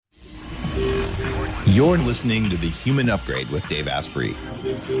You're listening to The Human Upgrade with Dave Asprey,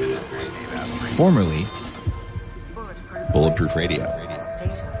 formerly Bulletproof Radio.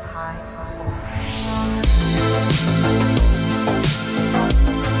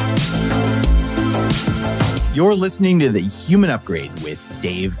 You're listening to The Human Upgrade with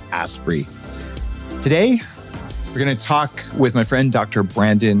Dave Asprey. Today, we're going to talk with my friend, Dr.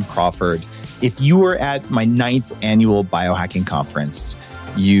 Brandon Crawford. If you were at my 9th annual biohacking conference,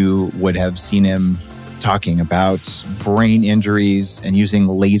 you would have seen him talking about brain injuries and using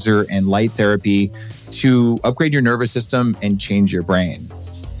laser and light therapy to upgrade your nervous system and change your brain.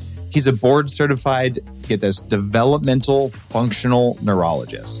 He's a board-certified, get this, developmental functional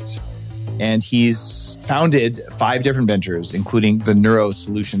neurologist. And he's founded 5 different ventures, including the Neuro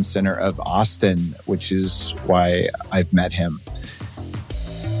Solution Center of Austin, which is why I've met him.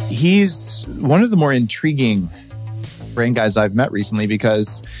 He's one of the more intriguing brain guys I've met recently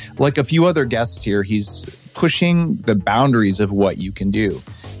because, like a few other guests here, he's pushing the boundaries of what you can do.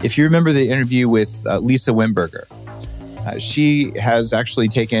 If you remember the interview with Lisa Wimberger, she has actually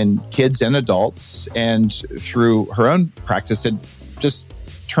taken kids and adults and through her own practice had just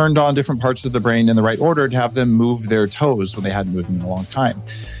turned on different parts of the brain in the right order to have them move their toes when they hadn't moved in a long time.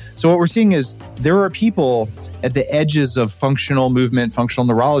 So what we're seeing is there are people at the edges of functional movement, functional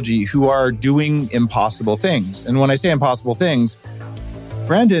neurology, who are doing impossible things. And when I say impossible things,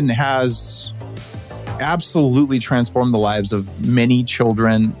 Brandon has absolutely transformed the lives of many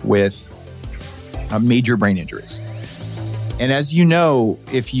children with major brain injuries. And as you know,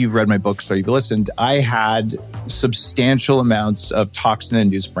 if you've read my books or you've listened, I had substantial amounts of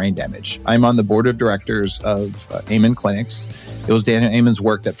toxin-induced brain damage. I'm on the board of directors of Amen Clinics. It was Daniel Amen's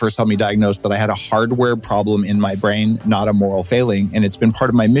work that first helped me diagnose that I had a hardware problem in my brain, not a moral failing. And it's been part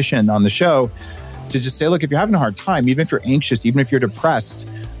of my mission on the show to just say, look, if you're having a hard time, even if you're anxious, even if you're depressed,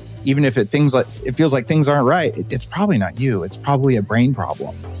 even if it feels like things aren't right, it's probably not you. It's probably a brain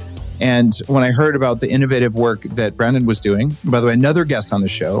problem. And when I heard about the innovative work that Brandon was doing, by the way, another guest on the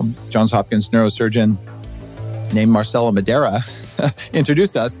show, Johns Hopkins neurosurgeon named Marcelo Madera,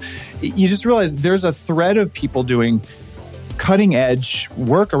 introduced us, you just realize there's a thread of people doing cutting edge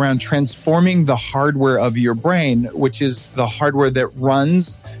work around transforming the hardware of your brain, which is the hardware that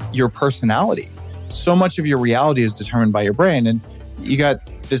runs your personality. So much of your reality is determined by your brain. And you got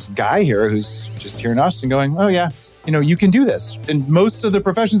this guy here who's just hearing us and going, oh yeah, you can do this. And most of the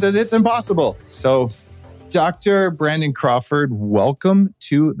profession says it's impossible. So Dr. Brandon Crawford, welcome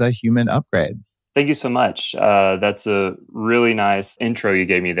to The Human Upgrade. Thank you so much. That's a really nice intro you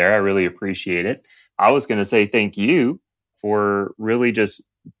gave me there. I really appreciate it. I was going to say thank you for really just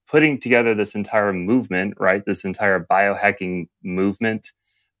putting together this entire movement, right? This entire biohacking movement.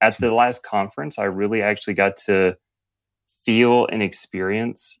 At the last conference, I really actually got to feel and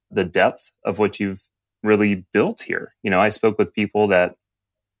experience the depth of what you've really built here. I spoke with people that,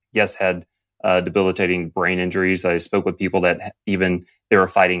 yes, had debilitating brain injuries. I spoke with people that they were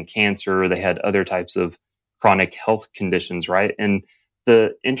fighting cancer. They had other types of chronic health conditions, right? And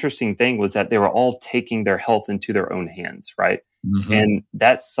the interesting thing was that they were all taking their health into their own hands, right? Mm-hmm. And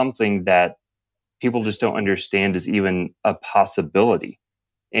that's something that people just don't understand is even a possibility.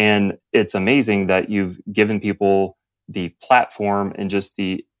 And it's amazing that you've given people the platform and just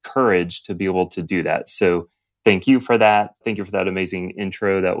the courage to be able to do that. So thank you for that. Thank you for that amazing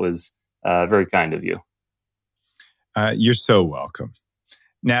intro. That was very kind of you. You're so welcome.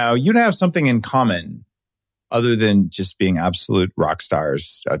 Now, you have something in common other than just being absolute rock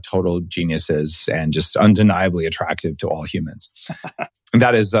stars, total geniuses, and just undeniably attractive to all humans. And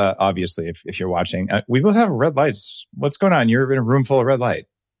that is obviously, if you're watching, we both have red lights. What's going on? You're in a room full of red light.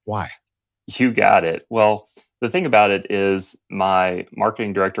 Why? You got it. Well, the thing about it is my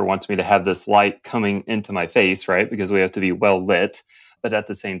marketing director wants me to have this light coming into my face, right? Because we have to be well lit. But at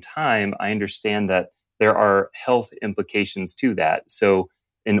the same time, I understand that there are health implications to that. So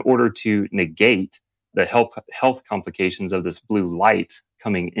in order to negate the health complications of this blue light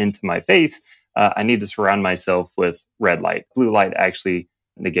coming into my face, I need to surround myself with red light. Blue light actually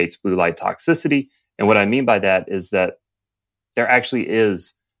negates blue light toxicity. And what I mean by that is that there actually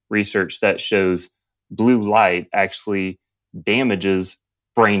is research that shows blue light actually damages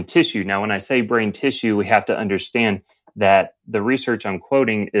brain tissue. Now, when I say brain tissue, we have to understand that the research I'm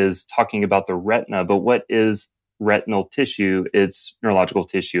quoting is talking about the retina, but what is retinal tissue? It's neurological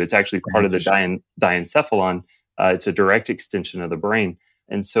tissue. It's actually part of the diencephalon. It's a direct extension of the brain.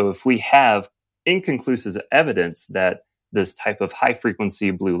 And so if we have inconclusive evidence that this type of high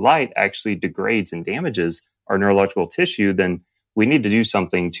frequency blue light actually degrades and damages our neurological tissue, then we need to do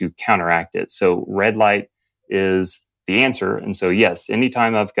something to counteract it. So red light is the answer. And so, yes,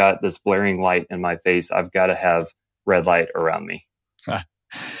 anytime I've got this blaring light in my face, I've got to have red light around me.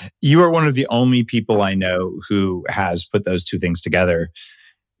 You are one of the only people I know who has put those two things together.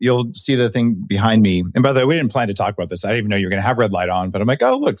 You'll see the thing behind me. And by the way, we didn't plan to talk about this. I didn't even know you were going to have red light on, but I'm like,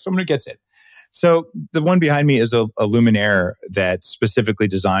 oh, look, someone gets it. So the one behind me is a Luminaire that's specifically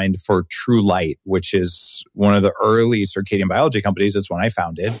designed for true light, which is one of the early circadian biology companies. It's when I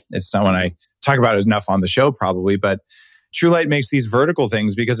founded. It's not when I talk about it enough on the show probably, but True Light makes these vertical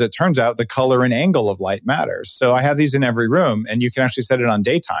things because it turns out the color and angle of light matters. So I have these in every room, and you can actually set it on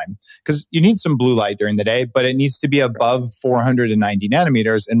daytime because you need some blue light during the day, but it needs to be above 490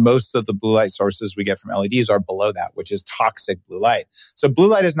 nanometers. And most of the blue light sources we get from LEDs are below that, which is toxic blue light. So blue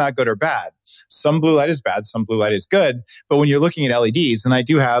light is not good or bad. Some blue light is bad, some blue light is good. But when you're looking at LEDs, and I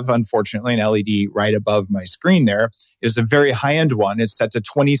do have, unfortunately, an LED right above my screen there, is a very high-end one. It's set to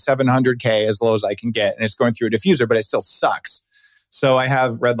 2700K, as low as I can get, and it's going through a diffuser, but it still sucks. So I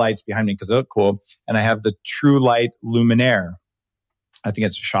have red lights behind me because they look cool, and I have the True Light Luminaire. I think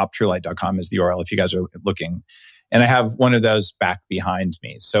it's shoptruelight.com is the URL if you guys are looking. And I have one of those back behind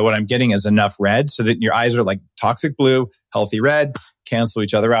me. So what I'm getting is enough red so that your eyes are like toxic blue, healthy red, cancel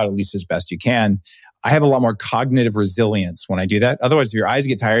each other out at least as best you can. I have a lot more cognitive resilience when I do that. Otherwise, if your eyes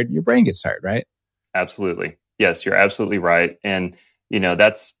get tired, your brain gets tired, right? Absolutely. Yes, you're absolutely right. And,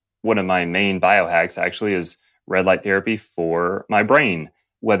 that's one of my main biohacks actually is red light therapy for my brain,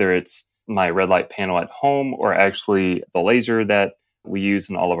 whether it's my red light panel at home or actually the laser that we use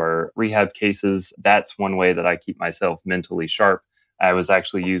in all of our rehab cases. That's one way that I keep myself mentally sharp. I was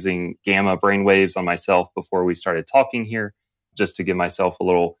actually using gamma brainwaves on myself before we started talking here, just to give myself a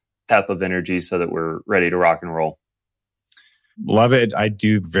little pep of energy so that we're ready to rock and roll. Love it. I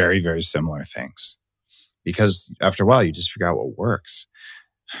do very, very similar things because after a while, you just figure out what works.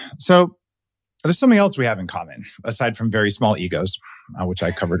 So there's something else we have in common, aside from very small egos, which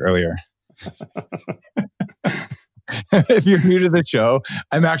I covered earlier. If you're new to the show,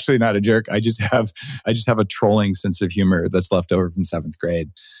 I'm actually not a jerk. I just have a trolling sense of humor that's left over from 7th grade.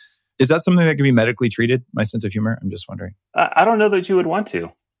 Is that something that can be medically treated, my sense of humor? I'm just wondering. I don't know that you would want to.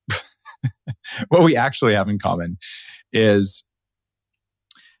 What we actually have in common is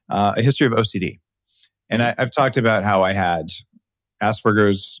a history of OCD. And I've talked about how I had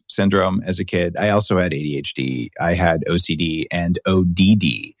Asperger's syndrome as a kid. I also had ADHD. I had OCD and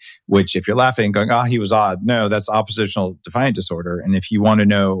ODD, which if you're laughing, going, he was odd. No, that's oppositional defiant disorder. And if you want to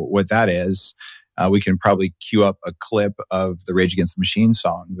know what that is, we can probably cue up a clip of the Rage Against the Machine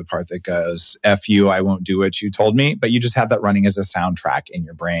song, the part that goes, F you, I won't do what you told me. But you just have that running as a soundtrack in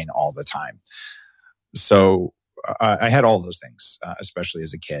your brain all the time. So I had all those things, especially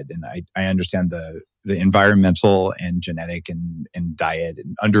as a kid. And I understand the environmental and genetic and diet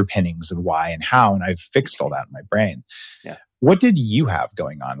and underpinnings of why and how. And I've fixed all that in my brain. Yeah. What did you have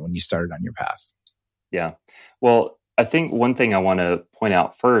going on when you started on your path? Yeah. Well, I think one thing I want to point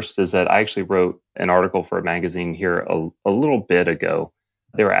out first is that I actually wrote an article for a magazine here a little bit ago.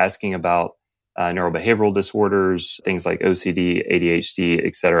 They were asking about neurobehavioral disorders, things like OCD, ADHD,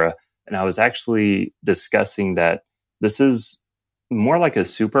 et cetera. And I was actually discussing that this is more like a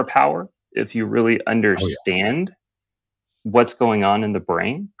superpower if you really understand what's going on in the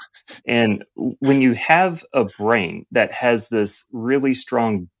brain. And when you have a brain that has this really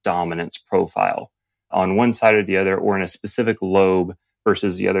strong dominance profile on one side or the other, or in a specific lobe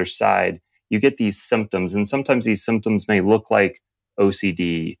versus the other side, you get these symptoms. And sometimes these symptoms may look like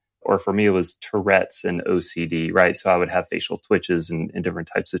OCD, or for me, it was Tourette's and OCD, right? So I would have facial twitches and different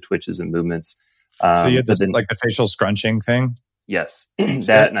types of twitches and movements. So you had this, like the facial scrunching thing? Yes,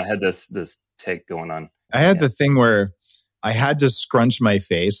 that, and I had this tic going on. I had the thing where I had to scrunch my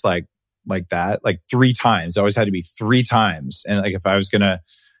face like that, like 3 times. It always had to be 3 times. And like if I was going to,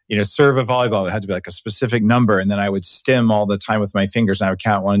 serve a volleyball, it had to be like a specific number. And then I would stim all the time with my fingers and I would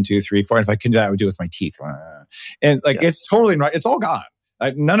count 1, 2, 3, 4. And if I couldn't do that, I would do it with my teeth. And It's totally right. It's all gone.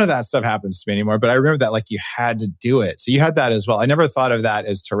 Like, none of that stuff happens to me anymore. But I remember that you had to do it. So you had that as well. I never thought of that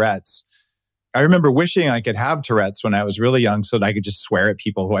as Tourette's. I remember wishing I could have Tourette's when I was really young so that I could just swear at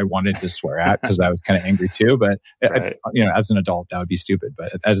people who I wanted to swear at because I was kind of angry too. But, right. As an adult, that would be stupid.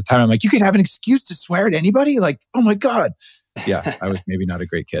 But as a time, I'm like, you could have an excuse to swear at anybody? Like, oh my God. Yeah, I was maybe not a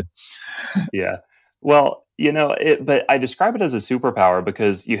great kid. Yeah. Well, but I describe it as a superpower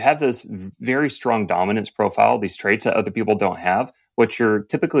because you have this very strong dominance profile, these traits that other people don't have. What you're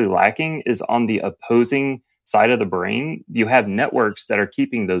typically lacking is on the opposing side of the brain. You have networks that are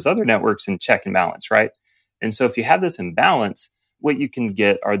keeping those other networks in check and balance, right? And so if you have this imbalance, what you can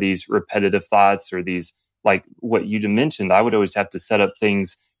get are these repetitive thoughts or these like what you mentioned, I would always have to set up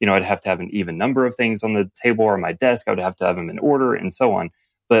things, I'd have to have an even number of things on the table or my desk. I would have to have them in order and so on.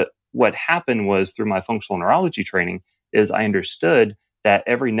 But what happened was through my functional neurology training is I understood that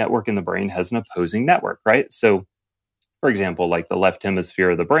every network in the brain has an opposing network, right? So for example, like the left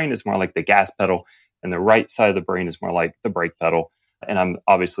hemisphere of the brain is more like the gas pedal and the right side of the brain is more like the brake pedal. And I'm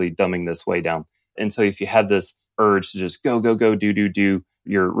obviously dumbing this way down. And so if you have this urge to just go, do,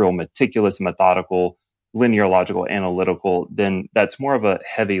 you're real meticulous, methodical, linear, logical, analytical, then that's more of a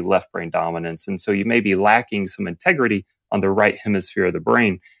heavy left brain dominance. And so you may be lacking some integrity on the right hemisphere of the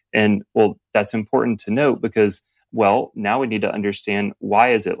brain. And well, that's important to note because, well, now we need to understand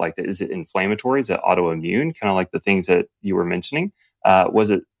why is it like that? Is it inflammatory? Is it autoimmune? Kind of like the things that you were mentioning. Was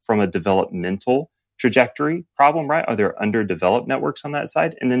it from a developmental trajectory problem, right? Are there underdeveloped networks on that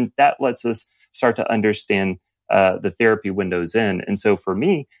side? And then that lets us start to understand the therapy windows in. And so for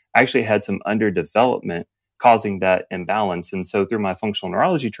me, I actually had some underdevelopment causing that imbalance. And so through my functional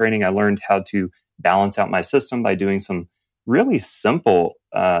neurology training, I learned how to balance out my system by doing some really simple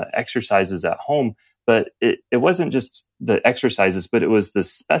exercises at home. But it wasn't just the exercises, but it was the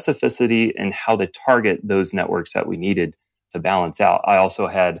specificity and how to target those networks that we needed to balance out. I also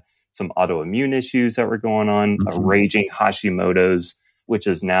had some autoimmune issues that were going on, a raging Hashimoto's, which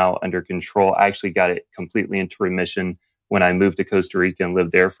is now under control. I actually got it completely into remission when I moved to Costa Rica and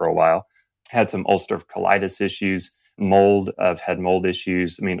lived there for a while. Had some ulcerative colitis issues, mold. I've had mold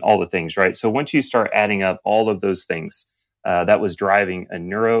issues. I mean, all the things, right? So once you start adding up all of those things, that was driving a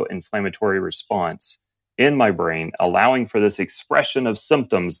neuroinflammatory response in my brain, allowing for this expression of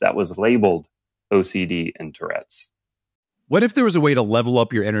symptoms that was labeled OCD and Tourette's. What if there was a way to level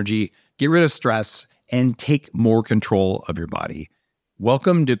up your energy, get rid of stress, and take more control of your body?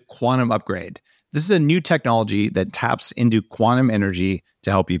 Welcome to Quantum Upgrade. This is a new technology that taps into quantum energy to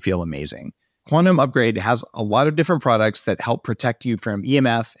help you feel amazing. Quantum Upgrade has a lot of different products that help protect you from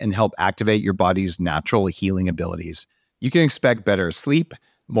EMF and help activate your body's natural healing abilities. You can expect better sleep,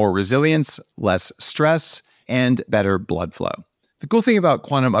 more resilience, less stress, and better blood flow. The cool thing about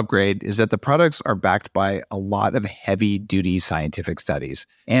Quantum Upgrade is that the products are backed by a lot of heavy-duty scientific studies,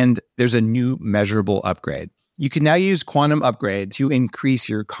 and there's a new measurable upgrade. You can now use Quantum Upgrade to increase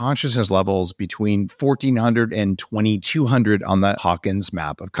your consciousness levels between 1400 and 2200 on the Hawkins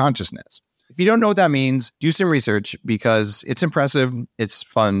map of consciousness. If you don't know what that means, do some research because it's impressive, it's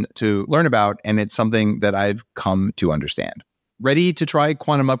fun to learn about, and it's something that I've come to understand. Ready to try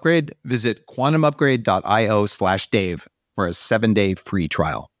Quantum Upgrade? Visit quantumupgrade.io/Dave for a 7-day free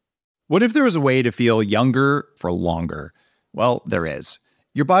trial. What if there was a way to feel younger for longer? Well, there is.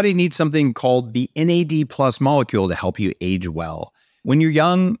 Your body needs something called the NAD+ molecule to help you age well. When you're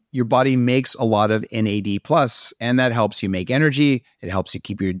young, your body makes a lot of NAD+, and that helps you make energy, it helps you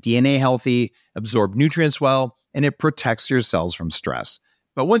keep your DNA healthy, absorb nutrients well, and it protects your cells from stress.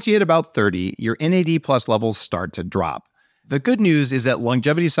 But once you hit about 30, your NAD+ levels start to drop. The good news is that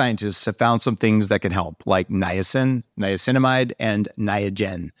longevity scientists have found some things that can help, like niacin, niacinamide, and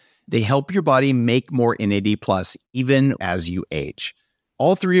Niagen. They help your body make more NAD+, even as you age.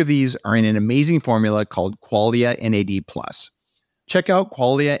 All three of these are in an amazing formula called Qualia NAD+. Check out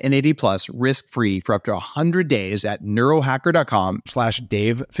Qualia NAD+ risk-free for up to 100 days at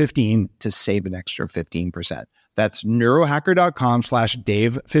neurohacker.com/Dave15 to save an extra 15%. That's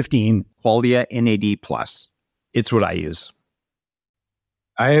neurohacker.com/Dave15, Qualia NAD+. It's what I use.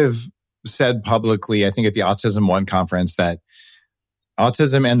 I have said publicly, I think at the Autism One conference, that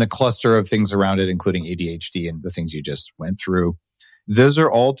autism and the cluster of things around it, including ADHD and the things you just went through, those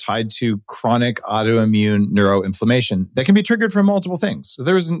are all tied to chronic autoimmune neuroinflammation that can be triggered from multiple things. So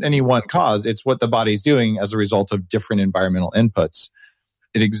there isn't any one cause. It's what the body's doing as a result of different environmental inputs.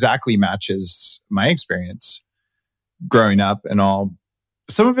 It exactly matches my experience growing up and all.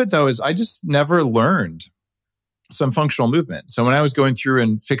 Some of it, though, is I just never learned some functional movement. So when I was going through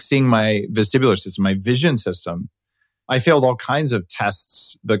and fixing my vestibular system, my vision system, I failed all kinds of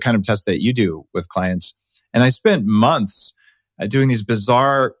tests, the kind of tests that you do with clients. And I spent months doing these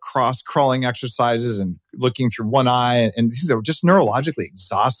bizarre cross-crawling exercises and looking through one eye. And these are just neurologically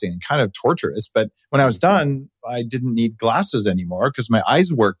exhausting and kind of torturous. But when I was done, I didn't need glasses anymore because my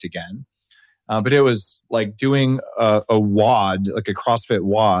eyes worked again. But it was like doing a WOD, like a CrossFit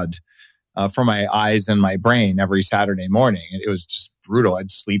WOD, for my eyes and my brain every Saturday morning. It was just brutal. I'd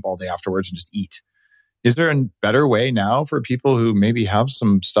sleep all day afterwards and just eat. Is there a better way now for people who maybe have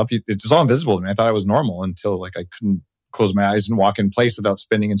some stuff? It's all invisible to me. I thought I was normal until I couldn't close my eyes and walk in place without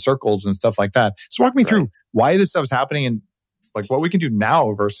spinning in circles and stuff like that. So walk me through why this stuff's happening and what we can do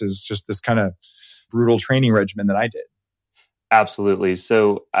now versus just this kind of brutal training regimen that I did. Absolutely.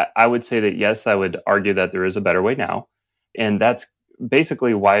 So I would say that, yes, I would argue that there is a better way now. And that's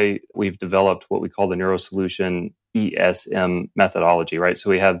basically why we've developed what we call the Neurosolution ESM methodology, right? So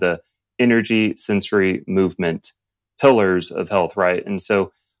we have the energy, sensory, movement pillars of health, right? And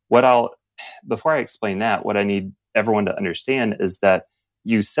so before I explain that, what I need everyone to understand is that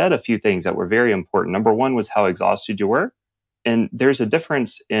you said a few things that were very important. Number one was how exhausted you were. And there's a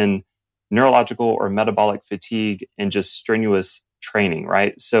difference in neurological or metabolic fatigue and just strenuous training,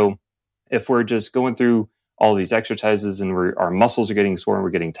 right? So if we're just going through all these exercises and our muscles are getting sore and we're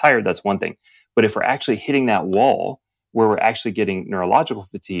getting tired, that's one thing. But if we're actually hitting that wall where we're actually getting neurological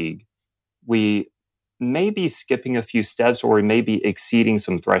fatigue, we may be skipping a few steps or we may be exceeding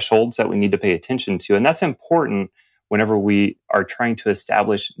some thresholds that we need to pay attention to. And that's important whenever we are trying to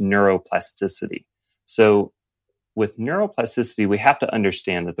establish neuroplasticity. So with neuroplasticity, we have to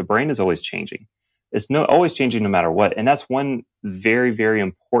understand that the brain is always changing. It's always changing no matter what. And that's one very, very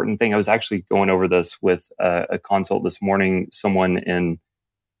important thing. I was actually going over this with a consult this morning, someone in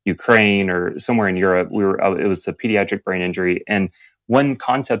Ukraine or somewhere in Europe. It was a pediatric brain injury. And one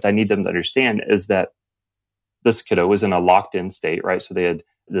concept I need them to understand is that this kiddo was in a locked in state, right? So they had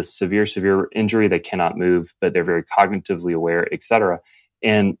this severe injury. They cannot move, but they're very cognitively aware, et cetera.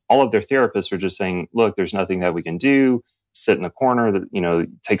 And all of their therapists are just saying, look, there's nothing that we can do. Sit in a corner,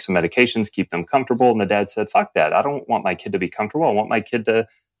 take some medications, keep them comfortable. And the dad said, fuck that. I don't want my kid to be comfortable. I want my kid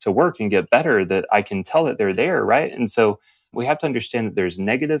to work and get better, that I can tell that they're there, right? And so we have to understand that there's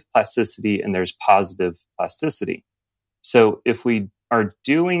negative plasticity and there's positive plasticity. So if we are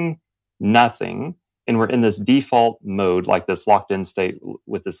doing nothing and we're in this default mode, like this locked in state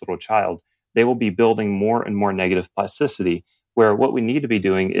with this little child, they will be building more and more negative plasticity, where what we need to be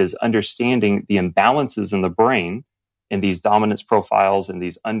doing is understanding the imbalances in the brain and these dominance profiles and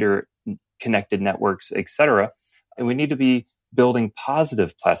these underconnected networks, et cetera. And we need to be building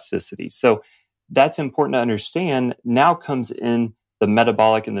positive plasticity. So that's important to understand. Now comes in the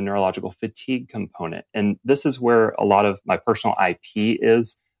metabolic and the neurological fatigue component. And this is where a lot of my personal IP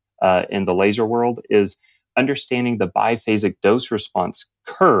is in the laser world, is understanding the biphasic dose response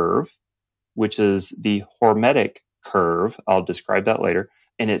curve, which is the hormetic curve. I'll describe that later,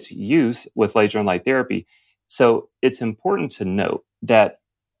 and its use with laser and light therapy. So it's important to note that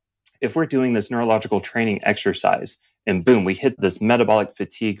if we're doing this neurological training exercise and boom, we hit this metabolic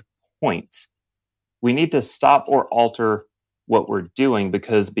fatigue point, we need to stop or alter what we're doing,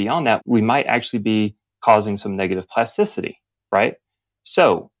 because beyond that, we might actually be causing some negative plasticity, right?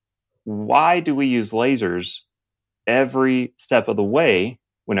 So why do we use lasers every step of the way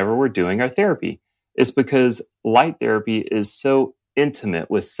whenever we're doing our therapy? It's because light therapy is so intimate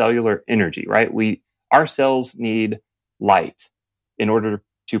with cellular energy, right? Our cells need light in order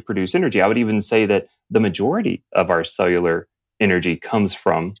to produce energy. I would even say that the majority of our cellular energy comes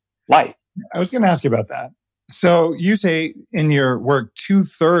from light. I was going to ask you about that. So you say in your work,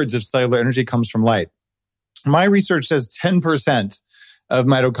 2/3 of cellular energy comes from light. My research says 10% of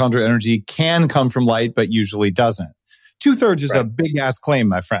mitochondrial energy can come from light, but usually doesn't. 2/3 is a big ass claim,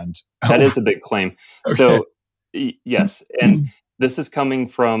 my friend. That is a big claim. Okay. So yes. And this is coming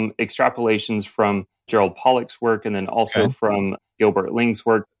from extrapolations from Gerald Pollack's work, and then also from Gilbert Ling's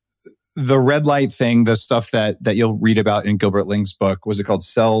work. The red light thing, the stuff that you'll read about in Gilbert Ling's book, was it called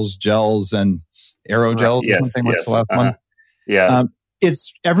Cells, Gels, and Aerogels or something? What's the last one? Yeah.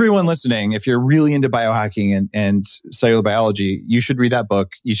 It's everyone listening. If you're really into biohacking and cellular biology, you should read that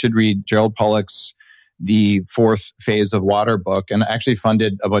book. You should read Gerald Pollack's The Fourth Phase of Water book, and actually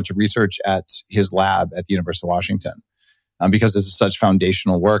funded a bunch of research at his lab at the University of Washington because this is such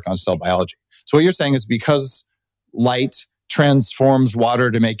foundational work on cell biology. So what you're saying is because light transforms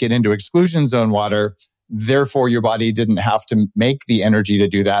water to make it into exclusion zone water, therefore your body didn't have to make the energy to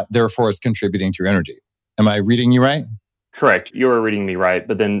do that, therefore it's contributing to your energy. Am I reading you right? Correct. You are reading me right.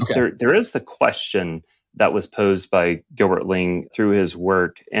 But then there is the question that was posed by Gilbert Ling through his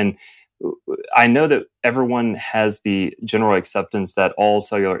work. And I know that everyone has the general acceptance that all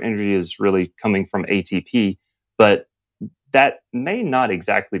cellular energy is really coming from ATP, but that may not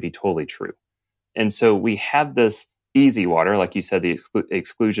exactly be totally true. And so we have this easy water, like you said, the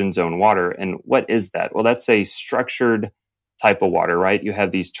exclusion zone water. And what is that? Well, that's a structured type of water, right? You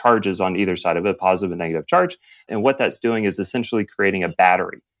have these charges on either side of it, positive and negative charge. And what that's doing is essentially creating a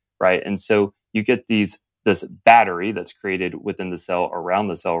battery, right? And so you get this battery that's created within the cell, around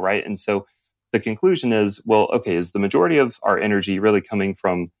the cell, right? And so the conclusion is, well, okay, is the majority of our energy really coming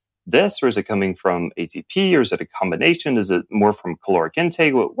from this, or is it coming from ATP, or is it a combination? Is it more from caloric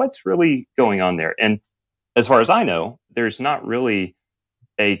intake? What's really going on there? And as far as I know, there's not really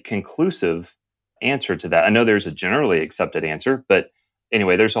a conclusive answer to that. I know there's a generally accepted answer, but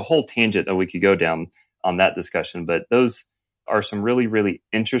anyway, there's a whole tangent that we could go down on that discussion. But those are some really, really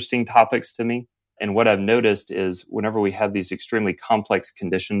interesting topics to me. And what I've noticed is whenever we have these extremely complex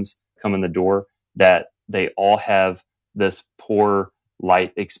conditions come in the door, that they all have this poor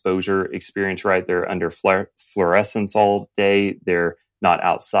light exposure experience, right? They're under fluorescence all day. They're not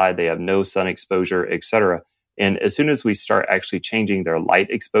outside. They have no sun exposure, et cetera. And as soon as we start actually changing their light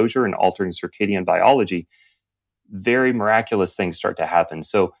exposure and altering circadian biology, very miraculous things start to happen.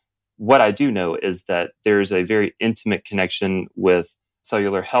 So what I do know is that there's a very intimate connection with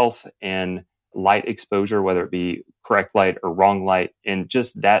cellular health and light exposure, whether it be correct light or wrong light. And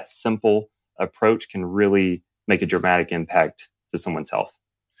just that simple approach can really make a dramatic impact to someone's health.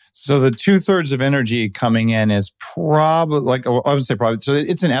 So the 2/3 of energy coming in is probably, like, I would say probably, so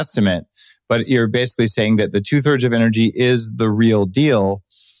it's an estimate, but you're basically saying that the 2/3 of energy is the real deal.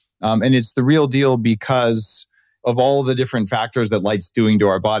 And it's the real deal because of all the different factors that light's doing to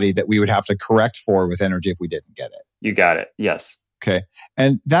our body that we would have to correct for with energy if we didn't get it. You got it. Yes. Okay.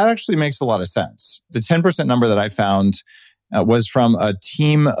 And that actually makes a lot of sense. The 10% number that I found was from a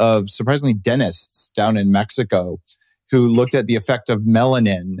team of surprisingly dentists down in Mexico who looked at the effect of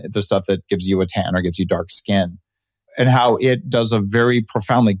melanin, the stuff that gives you a tan or gives you dark skin, and how it does a very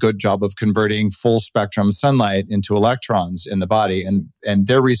profoundly good job of converting full spectrum sunlight into electrons in the body. And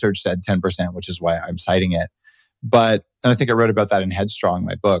their research said 10%, which is why I'm citing it. And I think I wrote about that in Headstrong,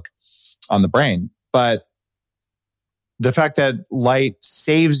 my book on the brain. But the fact that light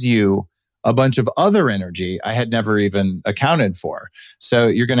saves you a bunch of other energy I had never even accounted for. So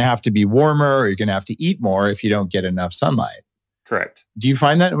you're going to have to be warmer, or you're going to have to eat more if you don't get enough sunlight. Correct. Do you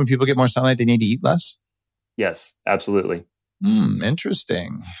find that when people get more sunlight, they need to eat less? Yes, absolutely.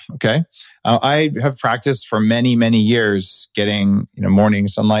 Interesting. Okay. I have practiced for many, many years getting morning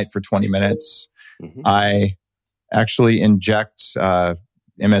sunlight for 20 minutes. Mm-hmm. I actually inject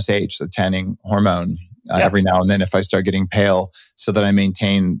MSH, the tanning hormone, every now and then if I start getting pale, so that I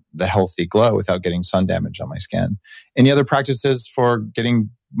maintain the healthy glow without getting sun damage on my skin. Any other practices for getting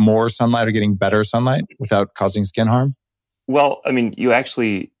more sunlight or getting better sunlight without causing skin harm? Well, I mean, you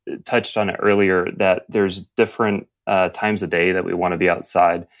actually touched on it earlier that there's different times a day that we want to be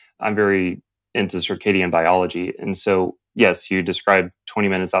outside. I'm very into circadian biology. And so, yes, you described 20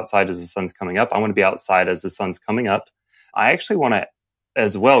 minutes outside as the sun's coming up. I want to be outside as the sun's coming up. I actually want to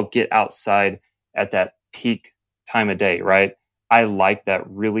as well get outside at that peak time of day, right? I like that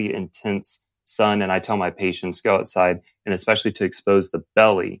really intense sun. And I tell my patients, go outside, and especially to expose the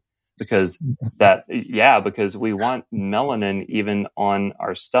belly, because because we want melanin even on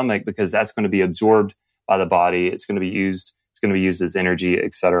our stomach, because that's going to be absorbed by the body. It's going to be used as energy,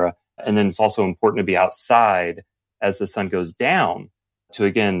 et cetera. And then it's also important to be outside as the sun goes down to,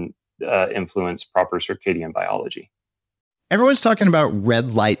 again, influence proper circadian biology. Everyone's talking about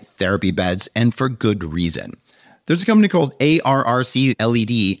red light therapy beds, and for good reason. There's a company called ARRC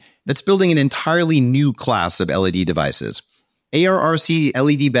LED that's building an entirely new class of LED devices. ARRC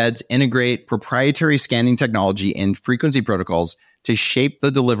LED beds integrate proprietary scanning technology and frequency protocols to shape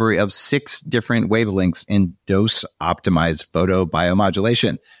the delivery of 6 different wavelengths in dose-optimized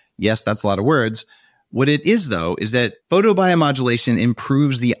photobiomodulation. Yes, that's a lot of words. What it is, though, is that photobiomodulation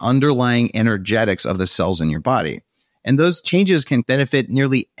improves the underlying energetics of the cells in your body. And those changes can benefit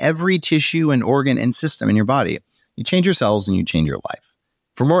nearly every tissue and organ and system in your body. You change your cells and you change your life.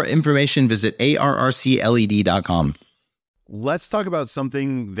 For more information, visit arrcled.com. Let's talk about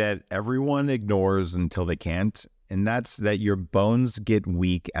something that everyone ignores until they can't, and that's that your bones get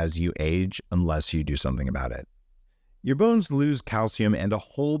weak as you age unless you do something about it. Your bones lose calcium and a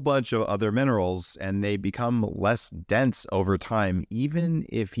whole bunch of other minerals, and they become less dense over time, even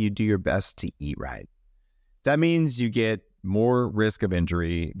if you do your best to eat right. That means you get more risk of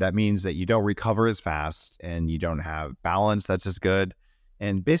injury. That means that you don't recover as fast and you don't have balance that's as good.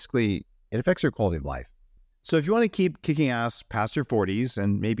 And basically, it affects your quality of life. So if you want to keep kicking ass past your 40s,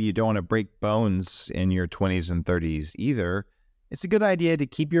 and maybe you don't want to break bones in your 20s and 30s either, it's a good idea to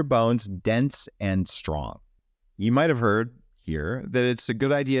keep your bones dense and strong. You might have heard here that it's a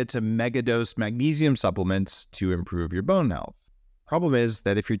good idea to megadose magnesium supplements to improve your bone health. Problem is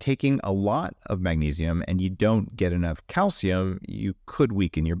that if you're taking a lot of magnesium and you don't get enough calcium, you could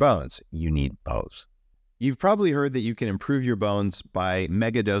weaken your bones. You need both. You've probably heard that you can improve your bones by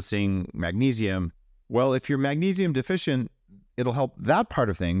megadosing magnesium. Well, if you're magnesium deficient, it'll help that part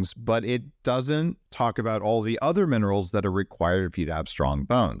of things, but it doesn't talk about all the other minerals that are required for you to have strong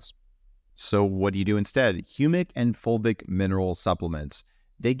bones. So what do you do instead? Humic and fulvic mineral supplements.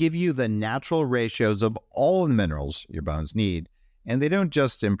 They give you the natural ratios of all the minerals your bones need, And they don't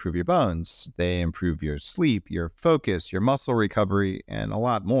just improve your bones, they improve your sleep, your focus, your muscle recovery, and a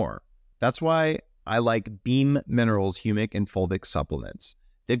lot more. That's why I like Beam Minerals humic and fulvic supplements.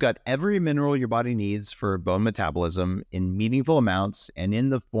 They've got every mineral your body needs for bone metabolism in meaningful amounts and in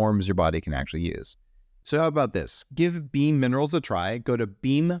the forms your body can actually use. So how about this? Give Beam Minerals a try. Go to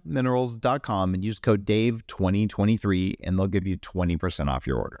beamminerals.com and use code DAVE2023 and they'll give you 20% off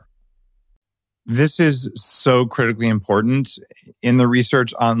your order. This is so critically important. In the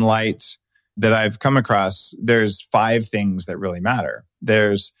research on light that I've come across, there's 5 things that really matter.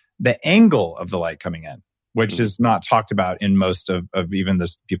 There's the angle of the light coming in, which is not talked about in most of even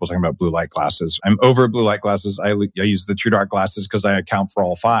this people talking about blue light glasses. I'm over blue light glasses. I use the TrueDark glasses because I account for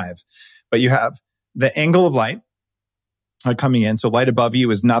all 5. But you have the angle of light coming in. So light above you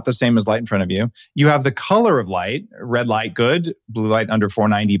is not the same as light in front of you. You have the color of light, red light good, blue light under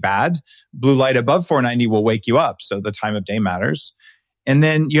 490 bad. Blue light above 490 will wake you up. So the time of day matters. And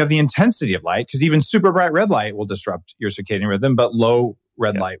then you have the intensity of light, because even super bright red light will disrupt your circadian rhythm, but low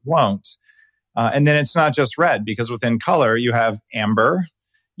red light won't. And then it's not just red, because within color, you have amber,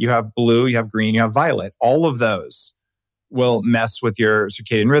 you have blue, you have green, you have violet. All of those will mess with your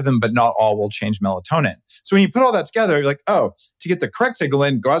circadian rhythm, but not all will change melatonin. So when you put all that together, you're like, oh, to get the correct signal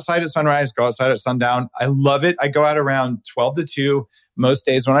in, go outside at sunrise, go outside at sundown. I love it. I go out around 12 to 2 most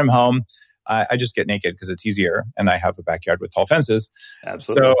days when I'm home. I just get naked because it's easier, and I have a backyard with tall fences.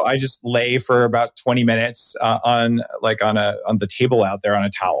 Absolutely. So I just lay for about 20 minutes on the table out there on a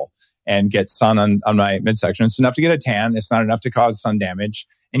towel and get sun on my midsection. It's enough to get a tan. It's not enough to cause sun damage,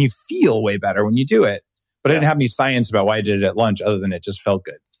 and you feel way better when you do it. But I didn't have any science about why I did it at lunch other than it just felt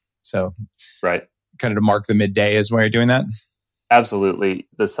good. So right, kind of to mark the midday is why you're doing that? Absolutely.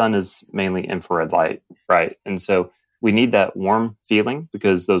 The sun is mainly infrared light, right? And so we need that warm feeling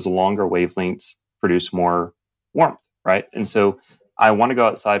because those longer wavelengths produce more warmth, right? And so I want to go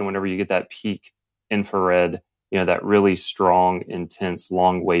outside whenever you get that peak infrared, that really strong, intense,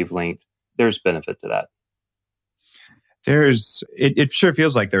 long wavelength. There's benefit to that. It sure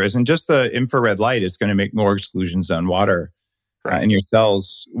feels like there is. And just the infrared light is going to make more exclusion zone water in your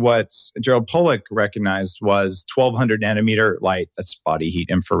cells. What Gerald Pollack recognized was 1200 nanometer light, that's body heat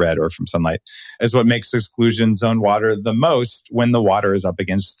infrared or from sunlight, is what makes exclusion zone water the most when the water is up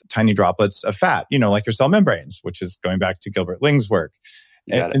against tiny droplets of fat, like your cell membranes, which is going back to Gilbert Ling's work.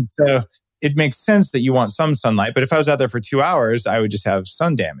 And so it makes sense that you want some sunlight. But if I was out there for 2 hours, I would just have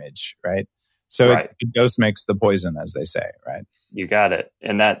sun damage, right? So the dose makes the poison, as they say, right? You got it.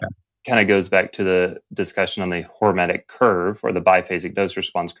 And that kind of goes back to the discussion on the hormetic curve or the biphasic dose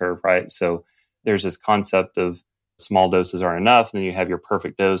response curve, right? So there's this concept of small doses are enough, and then you have your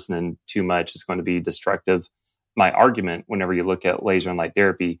perfect dose, and then too much is going to be destructive. My argument, whenever you look at laser and light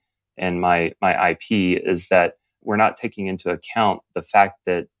therapy and my IP, is that we're not taking into account the fact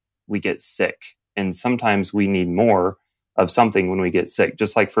that we get sick. And sometimes we need more of something when we get sick.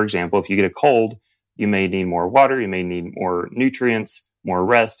 Just like, for example, if you get a cold, you may need more water, you may need more nutrients, more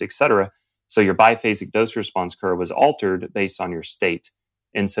rest, etc. So your biphasic dose response curve was altered based on your state.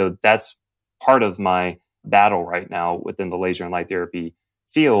 And so that's part of my battle right now within the laser and light therapy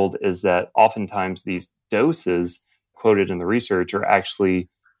field, is that oftentimes these doses quoted in the research are actually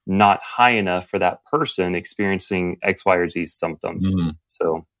not high enough for that person experiencing X, Y, or Z symptoms.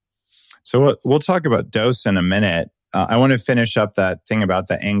 So we'll talk about dose in a minute. I want to finish up that thing about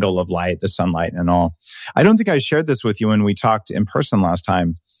the angle of light, the sunlight and all. I don't think I shared this with you when we talked in person last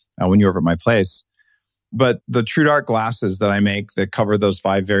time when you were over at my place. But the TrueDark glasses that I make that cover those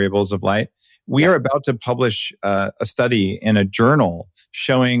 5 variables of light, we are about to publish a study in a journal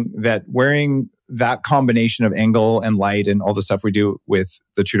showing that wearing that combination of angle and light and all the stuff we do with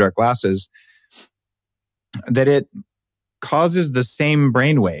the TrueDark glasses, that it causes the same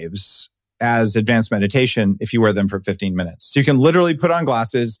brain waves as advanced meditation if you wear them for 15 minutes. So you can literally put on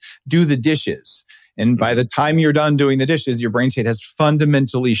glasses, do the dishes. And by the time you're done doing the dishes, your brain state has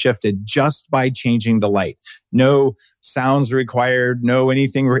fundamentally shifted just by changing the light. No sounds required, no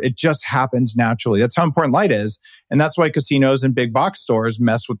anything. It just happens naturally. That's how important light is. And that's why casinos and big box stores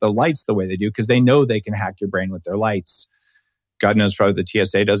mess with the lights the way they do, because they know they can hack your brain with their lights. God knows probably the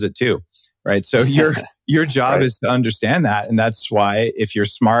TSA does it too, right? So your job is to understand that. And that's why if you're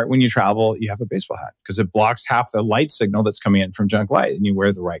smart when you travel, you have a baseball hat, because it blocks half the light signal that's coming in from junk light, and you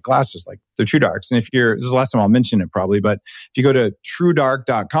wear the right glasses like the TrueDarks. And this is the last time I'll mention it probably, but if you go to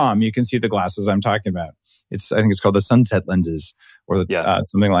truedark.com, you can see the glasses I'm talking about. I think it's called the sunset lenses or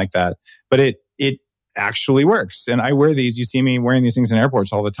something like that. But it actually works. And I wear these. You see me wearing these things in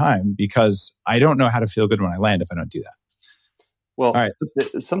airports all the time because I don't know how to feel good when I land if I don't do that. Well,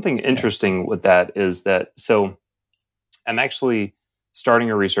 something interesting with that is that, so I'm actually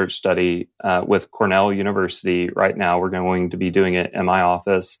starting a research study with Cornell University right now. We're going to be doing it in my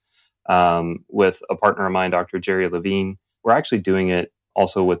office with a partner of mine, Dr. Jerry Levine. We're actually doing it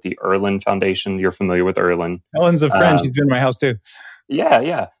also with the Erlin Foundation. You're familiar with Erlin. Ellen's a friend. She's been in my house too.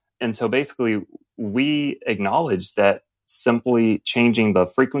 Yeah. And so basically, we acknowledge that simply changing the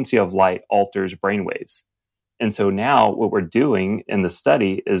frequency of light alters brainwaves. And so now what we're doing in the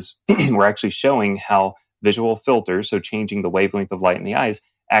study is we're actually showing how visual filters, so changing the wavelength of light in the eyes,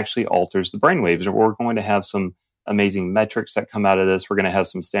 actually alters the brainwaves. We're going to have some amazing metrics that come out of this. We're going to have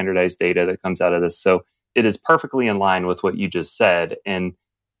some standardized data that comes out of this. So it is perfectly in line with what you just said. And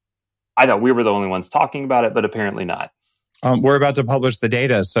I thought we were the only ones talking about it, but apparently not. We're about to publish the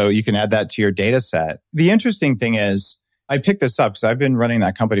data, so you can add that to your data set. The interesting thing is, I picked this up because I've been running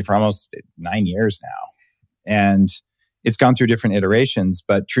that company for almost 9 years now. And it's gone through different iterations,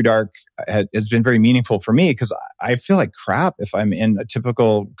 but TrueDark has been very meaningful for me because I feel like crap if I'm in a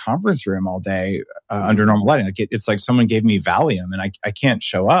typical conference room all day under normal lighting. Like it's like someone gave me Valium and I can't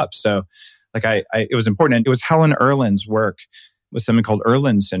show up. So like it was important. And it was Helen Erlin's work with something called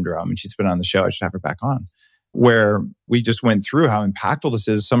Erlin syndrome. And she's been on the show. I should have her back on, where we just went through how impactful this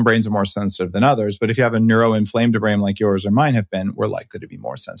is. Some brains are more sensitive than others, but if you have a neuroinflamed brain like yours or mine have been, we're likely to be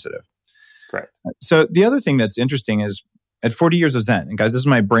more sensitive. Correct. So the other thing that's interesting is at 40 years of Zen, and guys, this is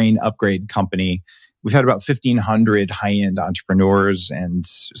my brain upgrade company. We've had about 1,500 high-end entrepreneurs and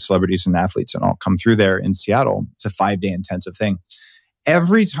celebrities and athletes and all come through there in Seattle. It's a 5-day intensive thing.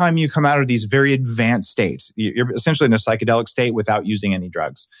 Every time you come out of these very advanced states, you're essentially in a psychedelic state without using any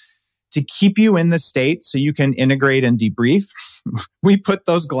drugs. To keep you in the state so you can integrate and debrief, we put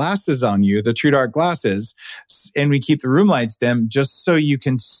those glasses on you, the TrueDark glasses, and we keep the room lights dim just so you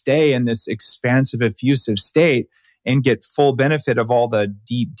can stay in this expansive, effusive state and get full benefit of all the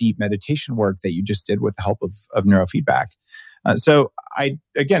deep meditation work that you just did with the help of neurofeedback. So I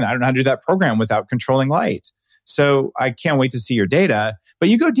don't know how to do that program without controlling light. So I can't wait to see your data, but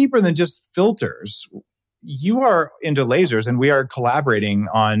you go deeper than just filters. You are into lasers, and we are collaborating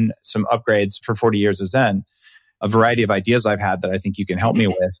on some upgrades for 40 years of Zen, a variety of ideas I've had that I think you can help me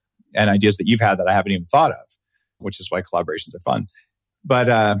with, and ideas that you've had that I haven't even thought of, which is why collaborations are fun.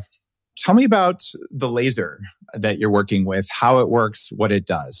 But tell me about the laser that you're working with, how it works, what it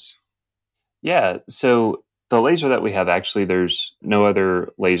does. Yeah, so the laser that we have, actually, there's no other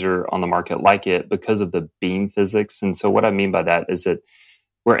laser on the market like it because of the beam physics. And so what I mean by that is that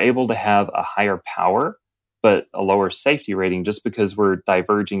we're able to have a higher power but a lower safety rating just because we're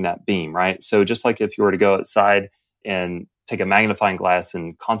diverging that beam, right? So just like if you were to go outside and take a magnifying glass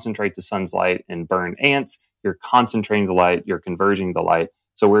and concentrate the sun's light and burn ants, you're concentrating the light, you're converging the light.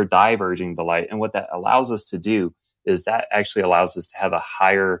 So we're diverging the light. And what that allows us to do is that actually allows us to have a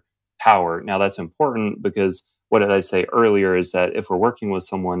higher power. Now that's important because what did I say earlier is that if we're working with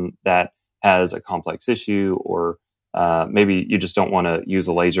someone that has a complex issue, or maybe you just don't want to use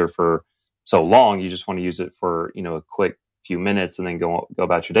a laser for so long, you just want to use it for, a quick few minutes and then go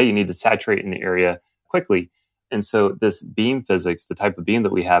about your day. You need to saturate an area quickly. And so this beam physics, the type of beam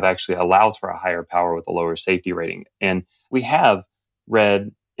that we have, actually allows for a higher power with a lower safety rating. And we have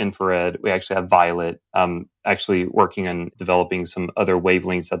red, infrared, we actually have violet, actually working on developing some other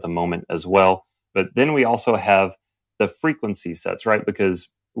wavelengths at the moment as well. But then we also have the frequency sets, right? Because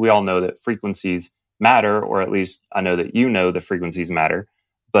we all know that frequencies matter, or at least I know that the frequencies matter.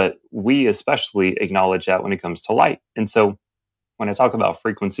 But we especially acknowledge that when it comes to light. And so when I talk about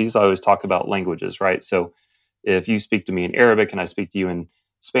frequencies, I always talk about languages, right? So if you speak to me in Arabic and I speak to you in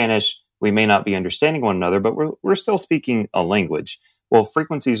Spanish, we may not be understanding one another, but we're still speaking a language. Well,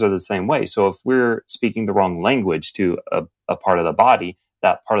 frequencies are the same way. So if we're speaking the wrong language to a part of the body,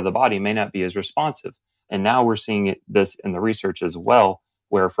 that part of the body may not be as responsive. And now we're seeing this in the research as well,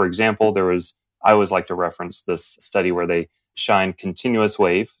 where, for example, I always like to reference this study where they shine continuous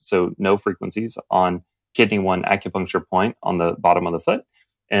wave, so no frequencies, on kidney 1 acupuncture point on the bottom of the foot.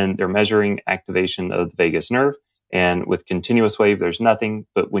 And they're measuring activation of the vagus nerve. And with continuous wave, there's nothing.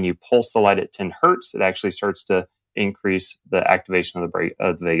 But when you pulse the light at 10 hertz, it actually starts to increase the activation of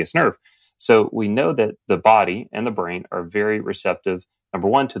the vagus nerve. So we know that the body and the brain are very receptive, number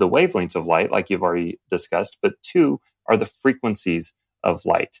one, to the wavelengths of light, like you've already discussed, but two are the frequencies of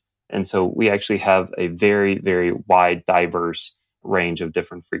light. And so we actually have a very, very wide, diverse range of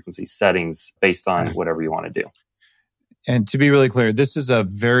different frequency settings based on whatever you want to do. And to be really clear, this is a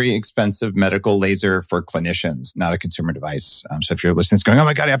very expensive medical laser for clinicians, not a consumer device. So if you're listening, it's going, oh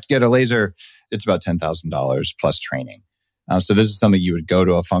my God, I have to get a laser. It's about $10,000 plus training. So this is something you would go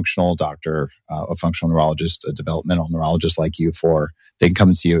to a functional doctor, a functional neurologist, a developmental neurologist like you for. They can come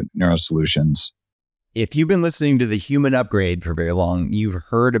and see you at Neurosolutions. If you've been listening to The Human Upgrade for very long, you've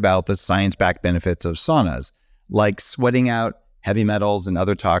heard about the science-backed benefits of saunas, like sweating out heavy metals and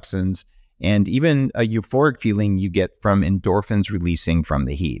other toxins, and even a euphoric feeling you get from endorphins releasing from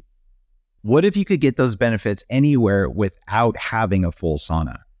the heat. What if you could get those benefits anywhere without having a full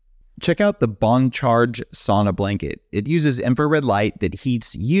sauna? Check out the BonCharge sauna blanket. It uses infrared light that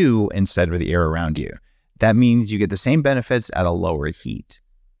heats you instead of the air around you. That means you get the same benefits at a lower heat.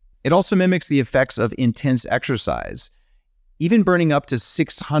 It also mimics the effects of intense exercise, even burning up to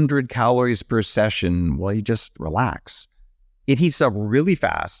 600 calories per session while you just relax. It heats up really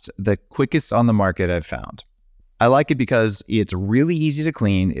fast, the quickest on the market I've found. I like it because it's really easy to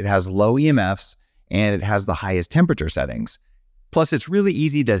clean, it has low EMFs, and it has the highest temperature settings. Plus, it's really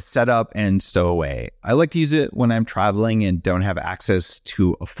easy to set up and stow away. I like to use it when I'm traveling and don't have access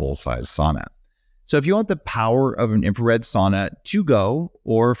to a full-size sauna. So if you want the power of an infrared sauna to go,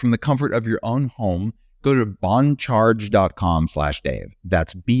 or from the comfort of your own home, go to boncharge.com/Dave.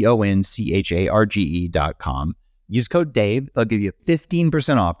 That's BONCHARGE.com. Use code Dave. They'll give you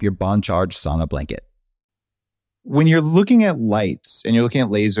 15% off your BonCharge sauna blanket. When you're looking at lights and you're looking at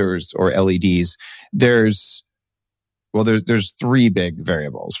lasers or LEDs, there's three big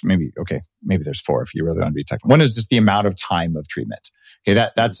variables. Maybe there's four if you really want to be technical. One is just the amount of time of treatment. Okay,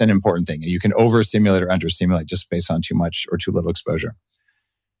 that's an important thing. You can overstimulate or understimulate just based on too much or too little exposure.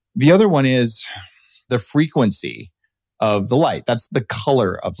 The other one is the frequency of the light. That's the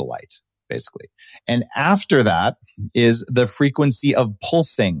color of the light, basically. And after that is the frequency of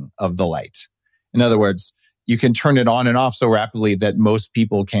pulsing of the light. In other words, you can turn it on and off so rapidly that most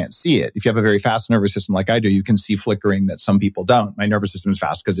people can't see it. If you have a very fast nervous system like I do, you can see flickering that some people don't. My nervous system is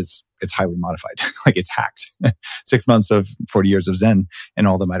fast because it's highly modified. Like it's hacked. 6 months of 40 years of Zen and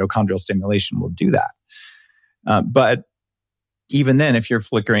all the mitochondrial stimulation will do that. But even then, if you're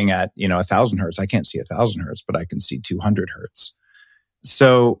flickering at 1,000 hertz, I can't see 1,000 hertz, but I can see 200 hertz.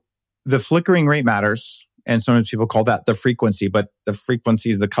 So the flickering rate matters. And sometimes people call that the frequency, but the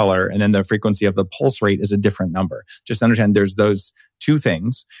frequency is the color. And then the frequency of the pulse rate is a different number. Just understand there's those two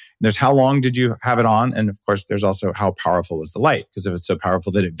things. There's how long did you have it on? And of course, there's also how powerful is the light? Because if it's so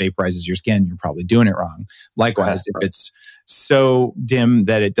powerful that it vaporizes your skin, you're probably doing it wrong. Likewise, if it's so dim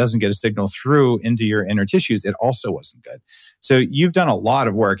that it doesn't get a signal through into your inner tissues, it also wasn't good. So you've done a lot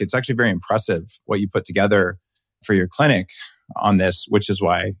of work. It's actually very impressive what you put together for your clinic on this, which is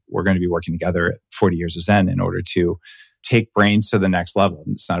why we're going to be working together at 40 Years of Zen in order to take brains to the next level.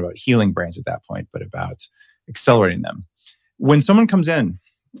 And it's not about healing brains at that point, but about accelerating them. When someone comes in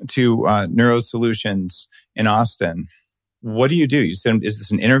to Neuro Solutions in Austin, what do? You send, is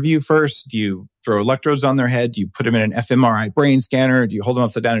this an interview first? Do you throw electrodes on their head? Do you put them in an fMRI brain scanner? Do you hold them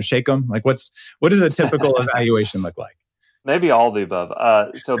upside down and shake them? Like what does a typical evaluation look like? Maybe all of the above.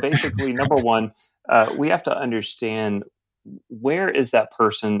 So basically, number one, we have to understand where is that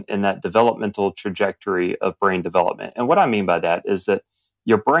person in that developmental trajectory of brain development. And what I mean by that is that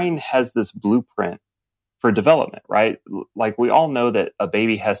your brain has this blueprint for development, right? Like we all know that a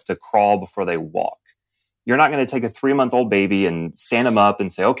baby has to crawl before they walk. You're not going to take a 3-month-old baby and stand him up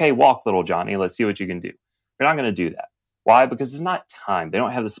and say, okay, walk, little Johnny, let's see what you can do. You're not going to do that. Why? Because it's not time. They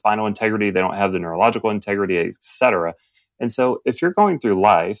don't have the spinal integrity. They don't have the neurological integrity, etc. And so if you're going through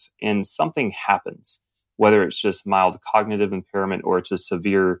life and something happens, whether it's just mild cognitive impairment or it's a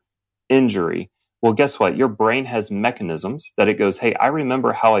severe injury, well, guess what? Your brain has mechanisms that it goes, hey, I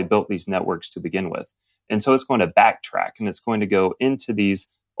remember how I built these networks to begin with. And so it's going to backtrack and it's going to go into these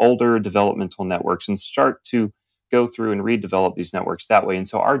older developmental networks and start to go through and redevelop these networks that way. And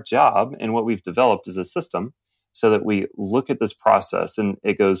so our job and what we've developed is a system so that we look at this process and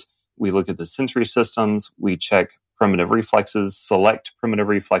it goes, we look at the sensory systems, we check primitive reflexes, select primitive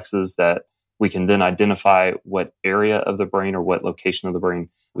reflexes that we can then identify what area of the brain or what location of the brain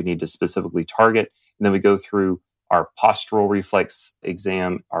we need to specifically target. And then we go through our postural reflex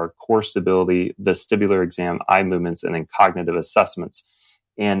exam, our core stability, vestibular exam, eye movements, and then cognitive assessments.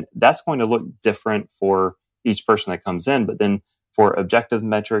 And that's going to look different for each person that comes in. But then for objective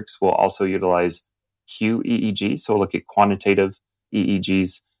metrics, we'll also utilize QEEG. So we'll look at quantitative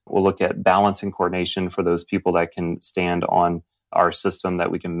EEGs. We'll look at balance and coordination for those people that can stand on our system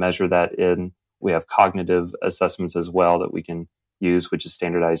that we can measure that in. We have cognitive assessments as well that we can use, which is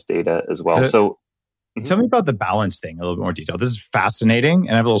standardized data as well. Tell me about the balance thing in a little bit more detail. This is fascinating,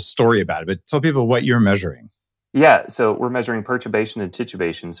 and I have a little story about it, but tell people what you're measuring. Yeah, so we're measuring perturbation and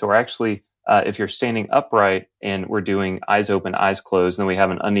titubation. So we're actually, if you're standing upright and we're doing eyes open, eyes closed, then we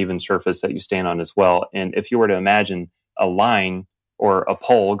have an uneven surface that you stand on as well. And if you were to imagine a line or a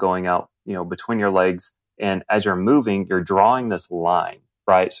pole going out, between your legs, and as you're moving, you're drawing this line,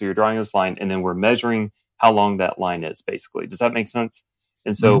 right? So you're drawing this line, and then we're measuring how long that line is, basically. Does that make sense?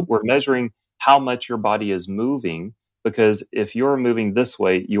 And so we're measuring how much your body is moving, because if you're moving this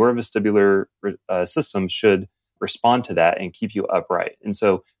way, your vestibular system should respond to that and keep you upright. And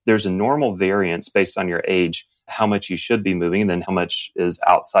so there's a normal variance based on your age, how much you should be moving, and then how much is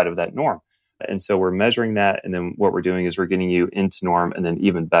outside of that norm. And so we're measuring that. And then what we're doing is we're getting you into norm, and then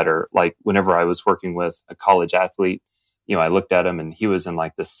even better. Like whenever I was working with a college athlete, I looked at him and he was in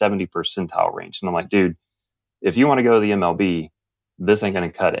like the 70 percentile range. And I'm like, dude, if you want to go to the MLB, this ain't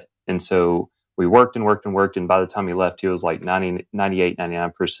going to cut it. And so we worked and worked and worked. And by the time he left, he was like 90, 98,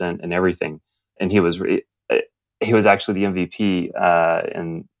 99% and everything. And he was actually the MVP.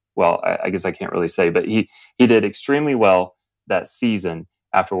 And well, I guess I can't really say, but he did extremely well that season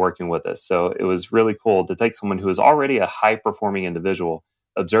after working with us. So it was really cool to take someone who is already a high performing individual,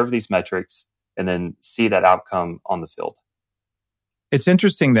 observe these metrics, and then see that outcome on the field. It's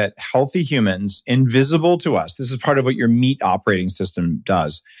interesting that healthy humans, invisible to us, this is part of what your meat operating system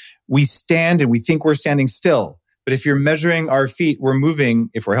does. We stand and we think we're standing still. But if you're measuring our feet, we're moving,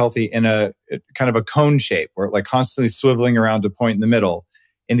 if we're healthy, in a kind of a cone shape. We're like constantly swiveling around a point in the middle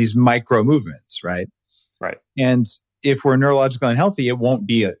in these micro movements, right? Right. And if we're neurologically unhealthy, it won't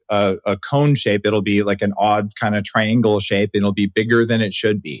be a cone shape. It'll be like an odd kind of triangle shape. It'll be bigger than it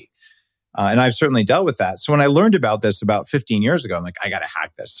should be. And I've certainly dealt with that. So when I learned about this about 15 years ago, I'm like, I got to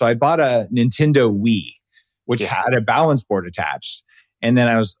hack this. So I bought a Nintendo Wii, which had a balance board attached. And then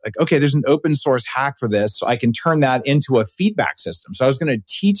I was like, okay, there's an open source hack for this. So I can turn that into a feedback system. So I was going to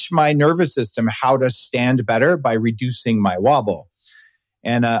teach my nervous system how to stand better by reducing my wobble.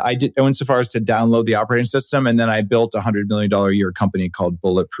 And I went so far as to download the operating system. And then I built a $100 million a year company called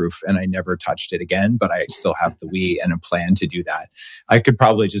Bulletproof. And I never touched it again, but I still have the Wii and a plan to do that. I could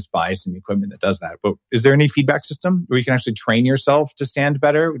probably just buy some equipment that does that. But is there any feedback system where you can actually train yourself to stand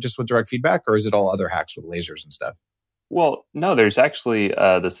better just with direct feedback? Or is it all other hacks with lasers and stuff? Well, no, there's actually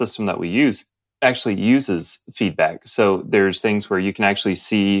the system that we use actually uses feedback. So there's things where you can actually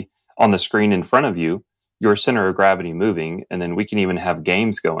see on the screen in front of you your center of gravity moving. And then we can even have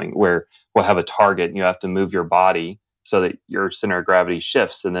games going where we'll have a target and you have to move your body so that your center of gravity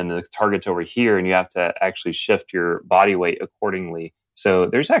shifts. And then the target's over here and you have to actually shift your body weight accordingly. So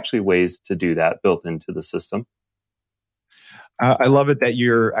there's actually ways to do that built into the system. I love it that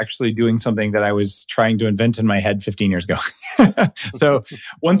you're actually doing something that I was trying to invent in my head 15 years ago. So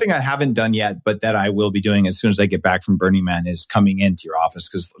one thing I haven't done yet, but that I will be doing as soon as I get back from Burning Man is coming into your office.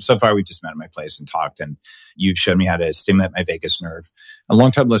 Because so far we just met at my place and talked, and you've shown me how to stimulate my vagus nerve. And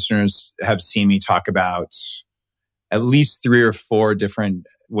long-time listeners have seen me talk about at least 3 or 4 different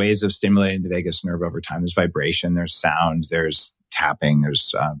ways of stimulating the vagus nerve over time. There's vibration, there's sound, there's tapping,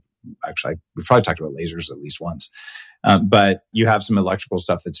 there's actually, we've probably talked about lasers at least once. But you have some electrical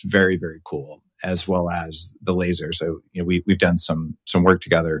stuff that's very, very cool, as well as the laser. So we've done some work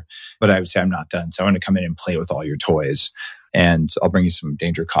together, but I would say I'm not done. So I want to come in and play with all your toys, and I'll bring you some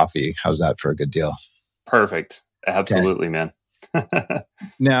Danger coffee. How's that for a good deal? Perfect. Absolutely, man.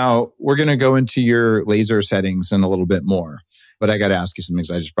 Now we're going to go into your laser settings in a little bit more, but I got to ask you something because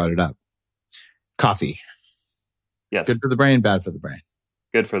I just brought it up. Coffee. Yes. Good for the brain, bad for the brain.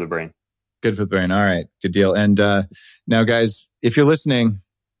 Good for the brain. Good for the brain. All right. Good deal. And now, guys, if you're listening,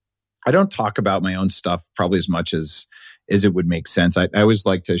 I don't talk about my own stuff probably as much as it would make sense. I always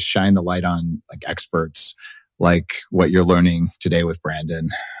like to shine the light on like experts, like what you're learning today with Brandon,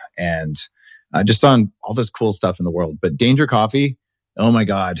 and just on all this cool stuff in the world. But Danger Coffee, oh my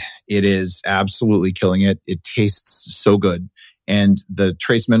God, it is absolutely killing it. It tastes so good. And the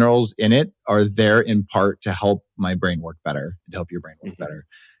trace minerals in it are there in part to help my brain work better, to help your brain work better.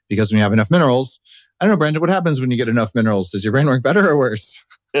 Because when you have enough minerals, I don't know, Brandon, what happens when you get enough minerals? Does your brain work better or worse?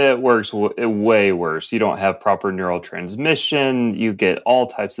 It works way worse. You don't have proper neural transmission. You get all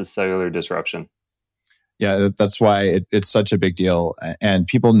types of cellular disruption. Yeah, that's why it's such a big deal. And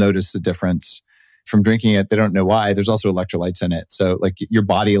people notice the difference from drinking it. They don't know why. There's also electrolytes in it. So like your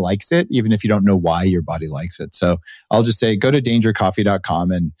body likes it, even if you don't know why your body likes it. So I'll just say, go to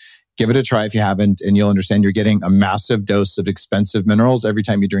dangercoffee.com and give it a try if you haven't, and you'll understand you're getting a massive dose of expensive minerals every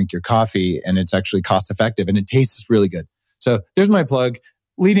time you drink your coffee, and it's actually cost effective and it tastes really good. So there's my plug.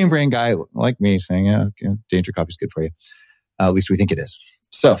 Leading brain guy like me saying, yeah, Danger Coffee is good for you. At least we think it is.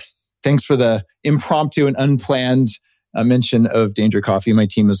 So thanks for the impromptu and unplanned mention of Danger Coffee. My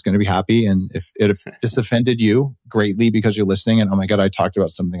team is going to be happy. And if this offended you greatly because you're listening and, oh my God, I talked about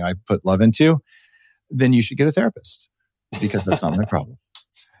something I put love into, then you should get a therapist, because that's not my problem.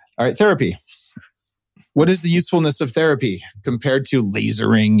 All right, therapy. What is the usefulness of therapy compared to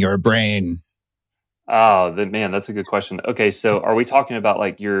lasering your brain? Oh, man, that's a good question. Okay, so are we talking about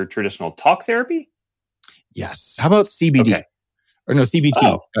like your traditional talk therapy? Yes. How about CBD? Okay. Or no, CBT.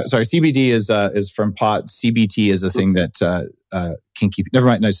 Oh. Sorry, CBD is from pot. CBT is a thing that can keep. Never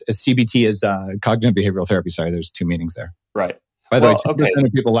mind. No, CBT is cognitive behavioral therapy. Sorry, there's two meanings there. Right. By the way, 10% okay.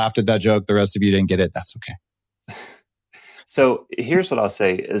 of people laughed at that joke. The rest of you didn't get it. That's okay. So here's what I'll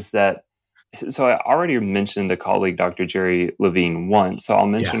say is that, so I already mentioned a colleague, Dr. Jerry Levine, once, so I'll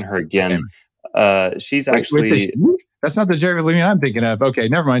mention her again. She's actually... That's not the Jerry Levine I'm thinking of. Okay,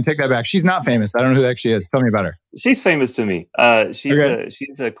 never mind. Take that back. She's not famous. I don't know who that actually is. Tell me about her. She's famous to me.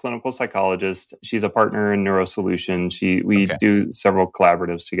 She's a clinical psychologist. She's a partner in Neurosolution. We do several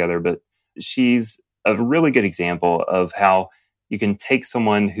collaboratives together, but she's a really good example of how you can take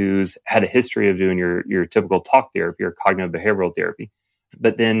someone who's had a history of doing your typical talk therapy or cognitive behavioral therapy,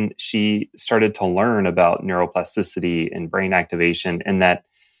 but then she started to learn about neuroplasticity and brain activation, and that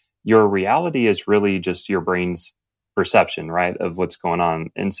your reality is really just your brain's perception, right, of what's going on.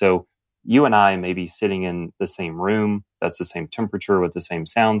 And so you and I may be sitting in the same room, that's the same temperature with the same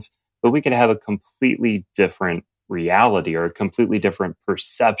sounds, but we could have a completely different reality or a completely different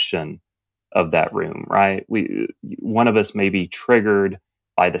perception of that room, right? One of us may be triggered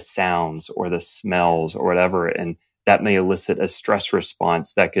by the sounds or the smells or whatever, and that may elicit a stress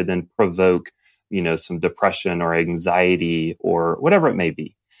response that could then provoke, some depression or anxiety or whatever it may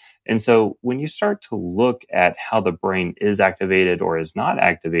be. And so when you start to look at how the brain is activated or is not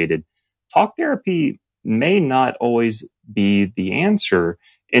activated, talk therapy may not always be the answer.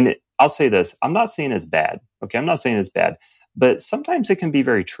 And I'll say this, I'm not saying it's bad. Okay, I'm not saying it's bad, but sometimes it can be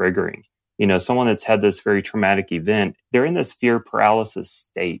very triggering. Someone that's had this very traumatic event, they're in this fear paralysis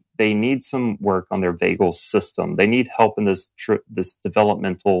state. They need some work on their vagal system. They need help in this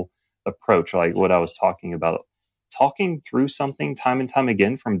developmental approach, like what I was talking about. Talking through something time and time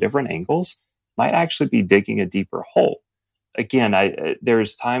again from different angles might actually be digging a deeper hole. Again,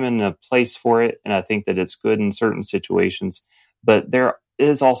 there's time and a place for it, and I think that it's good in certain situations. But there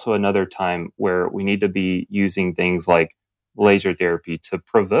is also another time where we need to be using things like laser therapy to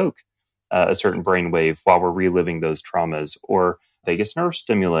provoke a certain brainwave while we're reliving those traumas, or vagus nerve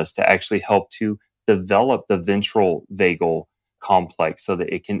stimulus to actually help to develop the ventral vagal complex so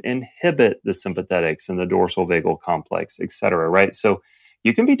that it can inhibit the sympathetics and the dorsal vagal complex, et cetera, right? So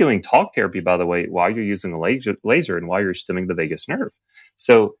you can be doing talk therapy, by the way, while you're using a laser and while you're stimming the vagus nerve.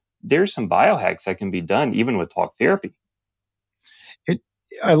 So there's some biohacks that can be done even with talk therapy.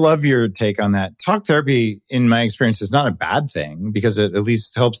 I love your take on that. Talk therapy, in my experience, is not a bad thing because it at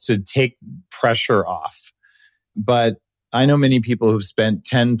least helps to take pressure off. But I know many people who've spent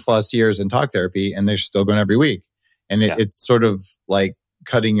 10 plus years in talk therapy and they're still going every week. And it's sort of like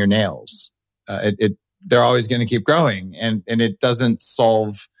cutting your nails. They're always going to keep growing, and it doesn't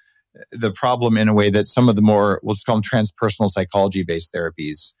solve the problem in a way that some of the more, we'll just call them transpersonal psychology-based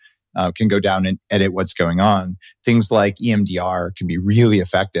therapies can go down and edit what's going on. Things like EMDR can be really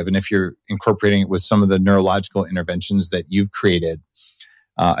effective. And if you're incorporating it with some of the neurological interventions that you've created,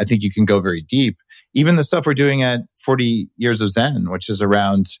 I think you can go very deep. Even the stuff we're doing at 40 Years of Zen, which is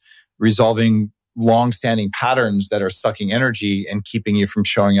around resolving long-standing patterns that are sucking energy and keeping you from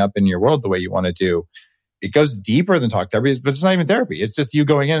showing up in your world the way you want to do. It goes deeper than talk therapy, but it's not even therapy. It's just you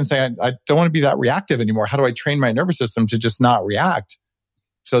going in and saying, I don't want to be that reactive anymore. How do I train my nervous system to just not react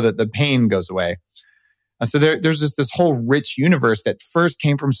so that the pain goes away? And so there's this whole rich universe that first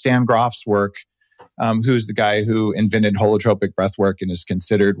came from Stan Grof's work, who's the guy who invented holotropic breath work and is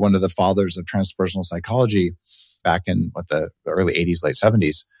considered one of the fathers of transpersonal psychology back in the early 80s, late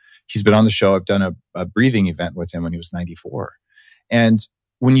 70s. He's been on the show. I've done a breathing event with him when he was 94. And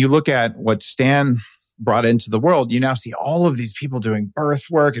when you look at what Stan brought into the world, you now see all of these people doing birth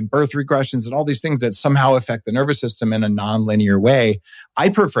work and birth regressions and all these things that somehow affect the nervous system in a non-linear way. I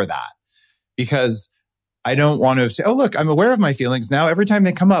prefer that because I don't want to say, oh, look, I'm aware of my feelings now. Every time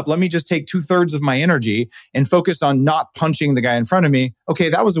they come up, let me just take 2/3 of my energy and focus on not punching the guy in front of me. Okay,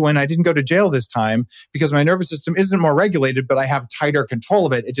 that was a win. I didn't go to jail this time because my nervous system isn't more regulated, but I have tighter control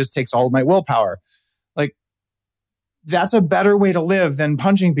of it. It just takes all of my willpower. Like, that's a better way to live than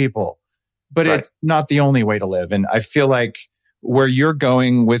punching people. But right. It's not the only way to live. And I feel like where you're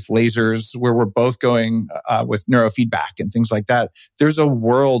going with lasers, where we're both going with neurofeedback and things like that, there's a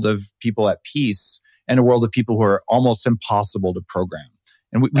world of people at peace and a world of people who are almost impossible to program.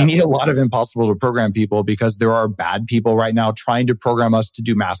 And we need a lot of impossible to program people because there are bad people right now trying to program us to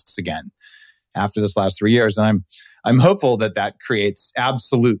do masks again after this last 3 years. And I'm hopeful that creates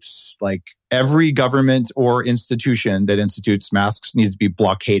absolutes. Like every government or institution that institutes masks needs to be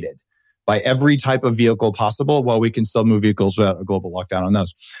blockaded by every type of vehicle possible. Well, we can still move vehicles without a global lockdown on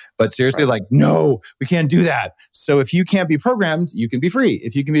those. But seriously, like, no, we can't do that. So if you can't be programmed, you can be free.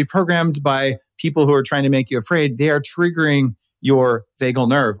 If you can be programmed by people who are trying to make you afraid, they are triggering your vagal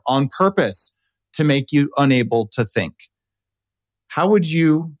nerve on purpose to make you unable to think. How would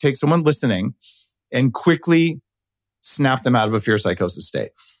you take someone listening and quickly snap them out of a fear psychosis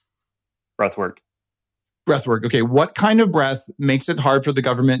state? Breath work. Breath work. Okay. What kind of breath makes it hard for the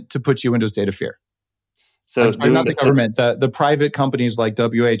government to put you into a state of fear? So not the government, the private companies like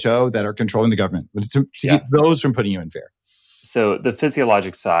WHO that are controlling the government, to keep those from putting you in fear. So the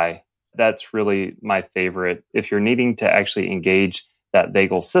physiologic sigh, that's really my favorite. If you're needing to actually engage that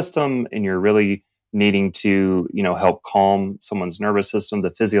vagal system and you're really needing to, help calm someone's nervous system,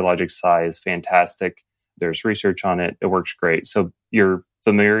 the physiologic sigh is fantastic. There's research on it. It works great. So you're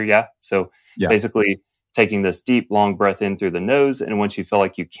familiar, yeah? So basically taking this deep, long breath in through the nose. And once you feel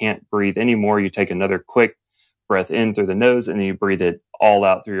like you can't breathe anymore, you take another quick breath in through the nose and then you breathe it all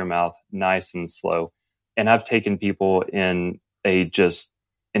out through your mouth, nice and slow. And I've taken people in an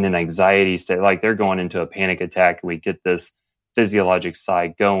anxiety state, like they're going into a panic attack, and we get this physiologic sigh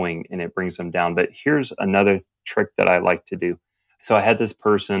going and it brings them down. But here's another trick that I like to do. So I had this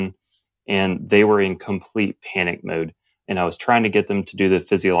person and they were in complete panic mode. And I was trying to get them to do the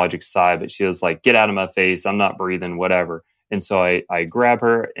physiologic sigh, but she was like, get out of my face. I'm not breathing, whatever. And so I grab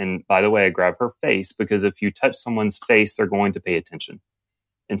her. And by the way, I grab her face because if you touch someone's face, they're going to pay attention.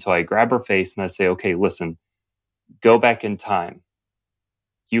 And so I grab her face and I say, okay, listen, go back in time.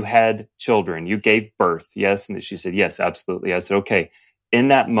 You had children. You gave birth. Yes. And she said, yes, absolutely. I said, okay, in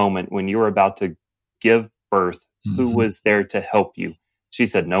that moment when you were about to give birth, who was there to help you? She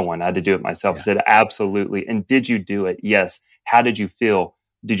said, no one. I had to do it myself. I said, absolutely. And did you do it? Yes. How did you feel?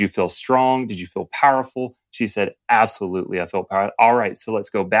 Did you feel strong? Did you feel powerful? She said, absolutely. I felt powerful. All right. So let's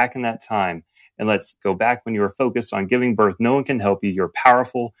go back in that time and let's go back when you were focused on giving birth. No one can help you. You're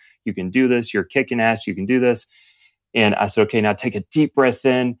powerful. You can do this. You're kicking ass. You can do this. And I said, okay, now take a deep breath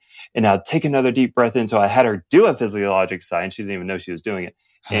in and now take another deep breath in. So I had her do a physiologic sigh and she didn't even know she was doing it.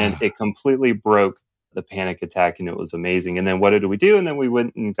 And it completely broke the panic attack and it was amazing. And then what did we do? And then we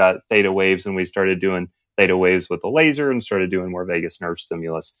went and got theta waves and we started doing theta waves with a laser and started doing more vagus nerve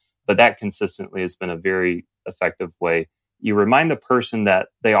stimulus. But that consistently has been a very effective way. You remind the person that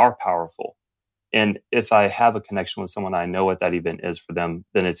they are powerful. And if I have a connection with someone, I know what that event is for them,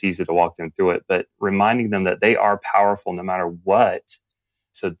 then it's easy to walk them through it. But reminding them that they are powerful no matter what,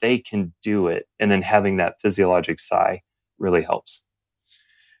 so they can do it. And then having that physiologic sigh really helps.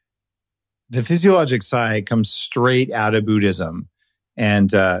 The physiologic sigh comes straight out of Buddhism.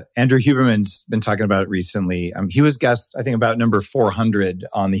 And Andrew Huberman's been talking about it recently. He was guest, I think, about number 400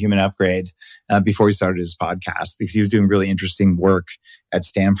 on the Human Upgrade before he started his podcast, because he was doing really interesting work at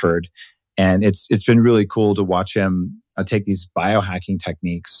Stanford. And it's been really cool to watch him take these biohacking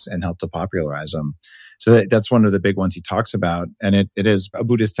techniques and help to popularize them. So that's one of the big ones he talks about. And it is a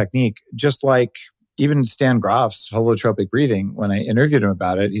Buddhist technique, just like even Stan Grof's holotropic breathing. When I interviewed him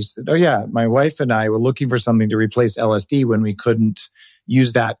about it, he said, oh yeah, my wife and I were looking for something to replace LSD when we couldn't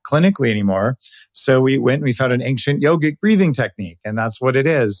use that clinically anymore. So we went and we found an ancient yogic breathing technique, and that's what it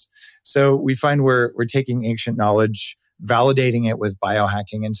is. So we find we're taking ancient knowledge, validating it with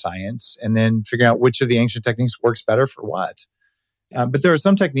biohacking and science, and then figuring out which of the ancient techniques works better for what. But there are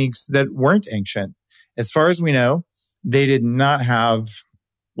some techniques that weren't ancient. As far as we know, they did not have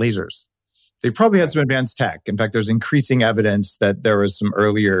lasers. They probably had some advanced tech. In fact, there's increasing evidence that there was some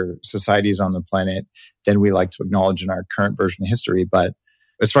earlier societies on the planet than we like to acknowledge in our current version of history. But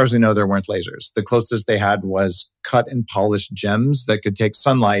as far as we know, there weren't lasers. The closest they had was cut and polished gems that could take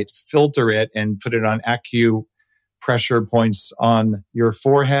sunlight, filter it, and put it on acupressure points on your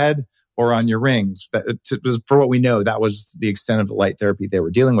forehead or on your rings. For what we know, that was the extent of the light therapy they were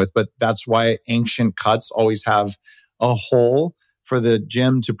dealing with. But that's why ancient cuts always have a hole for the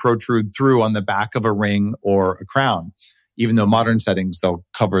gem to protrude through on the back of a ring or a crown. Even though modern settings, they'll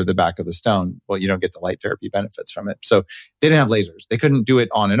cover the back of the stone. Well, you don't get the light therapy benefits from it. So they didn't have lasers. They couldn't do it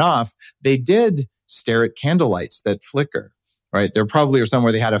on and off. They did stare at candle lights that flicker, right? There probably are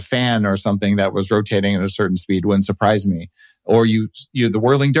somewhere they had a fan or something that was rotating at a certain speed. Wouldn't surprise me. Or you the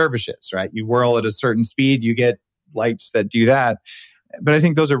whirling dervishes, right? You whirl at a certain speed, you get lights that do that. But I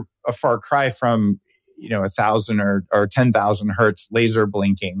think those are a far cry from 1,000 or 10,000 hertz laser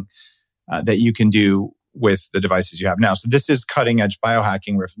blinking that you can do with the devices you have now. So this is cutting edge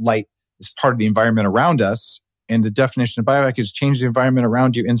biohacking where light is part of the environment around us. And the definition of biohacking is change the environment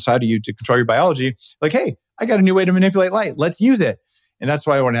around you, inside of you, to control your biology. Like, hey, I got a new way to manipulate light. Let's use it. And that's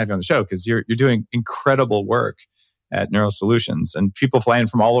why I want to have you on the show, because you're doing incredible work. at Neurosolutions, and people fly in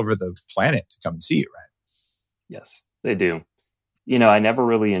from all over the planet to come and see you, right? Yes, they do. I never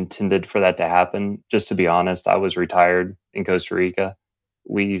really intended for that to happen. Just to be honest, I was retired in Costa Rica.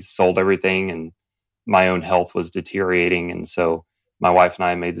 We sold everything and my own health was deteriorating. And so my wife and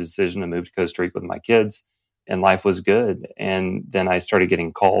I made the decision to move to Costa Rica with my kids, and life was good. And then I started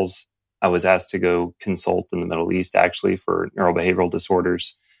getting calls. I was asked to go consult in the Middle East, actually, for neurobehavioral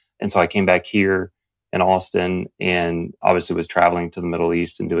disorders. And so I came back here in Austin and obviously was traveling to the Middle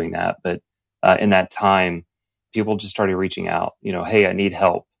East and doing that. But in that time, people just started reaching out, hey, I need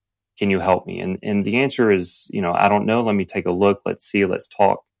help. Can you help me? And the answer is, I don't know. Let me take a look. Let's see. Let's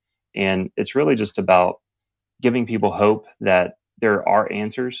talk. And it's really just about giving people hope that there are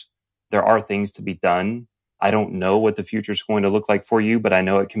answers. There are things to be done. I don't know what the future is going to look like for you, but I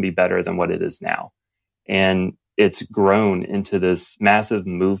know it can be better than what it is now. And it's grown into this massive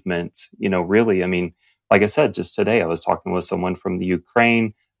movement, really. I mean, like I said, just today, I was talking with someone from the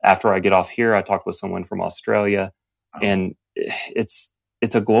Ukraine. After I get off here, I talk with someone from Australia, and it's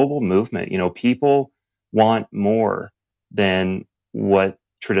a global movement. People want more than what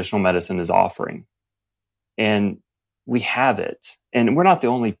traditional medicine is offering, and we have it. And we're not the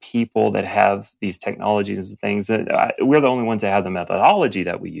only people that have these technologies and things. We're the only ones that have the methodology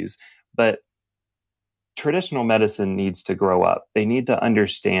that we use. But traditional medicine needs to grow up. They need to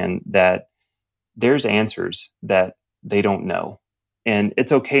understand that there's answers that they don't know. And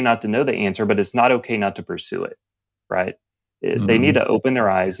it's okay not to know the answer, but it's not okay not to pursue it, right? They need to open their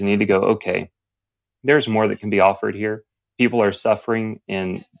eyes. They need to go, okay, there's more that can be offered here. People are suffering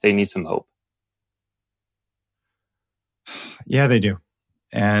and they need some hope. Yeah, they do.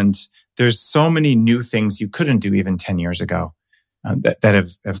 And there's so many new things you couldn't do even 10 years ago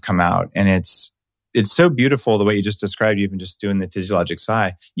that have come out. And it's so beautiful the way you just described, even just doing the physiologic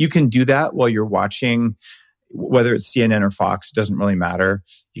sigh. You can do that while you're watching, whether it's CNN or Fox, it doesn't really matter.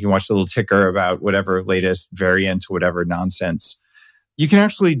 You can watch the little ticker about whatever latest variant, whatever nonsense. You can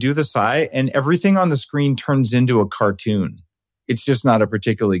actually do the sigh and everything on the screen turns into a cartoon. It's just not a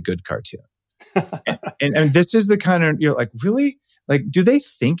particularly good cartoon. and this is the kind of, you're like, really? Like, do they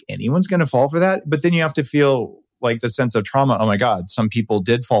think anyone's going to fall for that? But then you have to feel like the sense of trauma. Oh my God, some people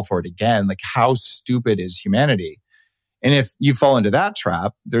did fall for it again. Like, how stupid is humanity? And if you fall into that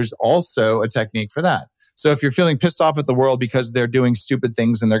trap, there's also a technique for that. So if you're feeling pissed off at the world because they're doing stupid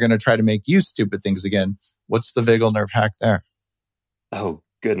things and they're going to try to make you stupid things again, what's the vagal nerve hack there? Oh,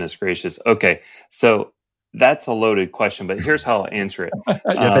 goodness gracious. Okay. So that's a loaded question, but here's how I'll answer it.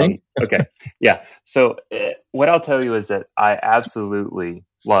 You think? Okay. Yeah. So what I'll tell you is that I absolutely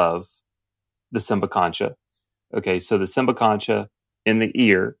love the Symbicontia. Okay. So the Symbicontia in the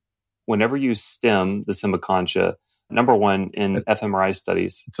ear, whenever you stim the Symbicontia, number one, in fMRI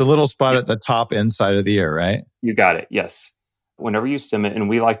studies. It's a little spot at the top inside of the ear, right? You got it. Yes. Whenever you stim it, and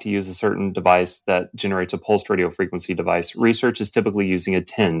we like to use a certain device that generates a pulsed radio frequency device, research is typically using a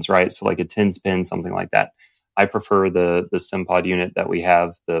TENS, right? So like a TENS pin, something like that. I prefer the stem pod unit that we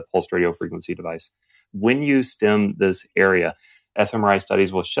have, the pulsed radio frequency device. When you stim this area, fMRI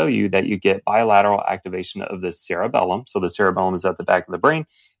studies will show you that you get bilateral activation of the cerebellum. So the cerebellum is at the back of the brain.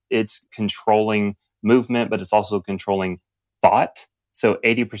 It's controlling movement, but it's also controlling thought. So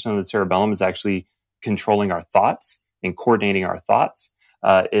 80% of the cerebellum is actually controlling our thoughts and coordinating our thoughts.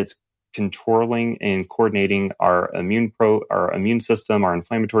 It's controlling and coordinating our immune system, our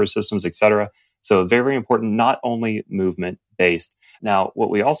inflammatory systems, etc. So very, very important, not only movement based. Now, what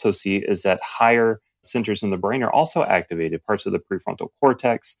we also see is that higher centers in the brain are also activated, parts of the prefrontal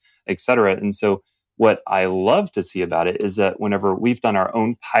cortex, etc. And so what I love to see about it is that whenever we've done our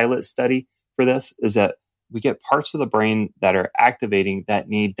own pilot study for this, is that we get parts of the brain that are activating that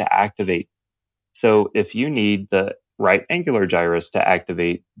need to activate. So if you need the right angular gyrus to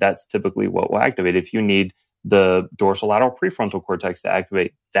activate, that's typically what will activate. If you need the dorsolateral prefrontal cortex to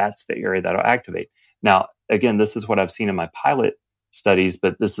activate, that's the area that will activate. Now, again, this is what I've seen in my pilot studies,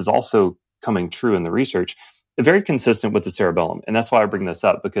 but this is also coming true in the research. Very consistent with the cerebellum. And that's why I bring this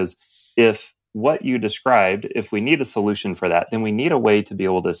up, because if what you described, if we need a solution for that, then we need a way to be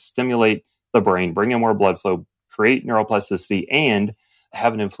able to stimulate the brain, bring in more blood flow, create neuroplasticity, and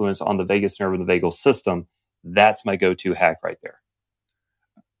have an influence on the vagus nerve and the vagal system. That's my go-to hack right there.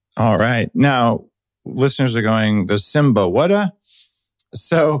 All right. Now, listeners are going, the Simba, what?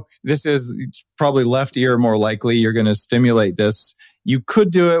 So this is probably left ear more likely. You're going to stimulate this. You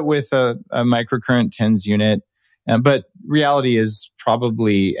could do it with a microcurrent TENS unit, but reality is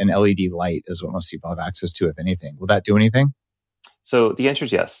probably an LED light is what most people have access to, if anything. Will that do anything? So the answer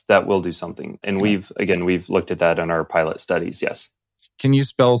is yes, that will do something. And we've looked at that in our pilot studies, yes. Can you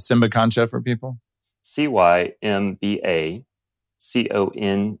spell Symbicontia for people? Cymbaconcha.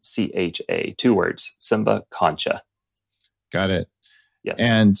 2 words, Simba Concha. Got it. Yes.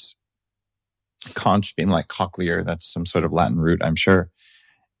 And conch being like cochlear, that's some sort of Latin root, I'm sure.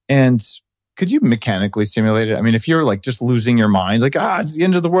 And could you mechanically simulate it? I mean, if you're like just losing your mind, like, it's the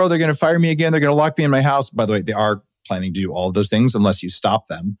end of the world, they're going to fire me again, they're going to lock me in my house. By the way, they are planning to do all of those things unless you stop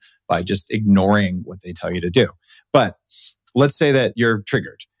them by just ignoring what they tell you to do. But let's say that you're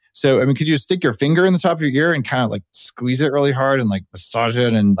triggered. So, I mean, could you stick your finger in the top of your ear and kind of like squeeze it really hard and like massage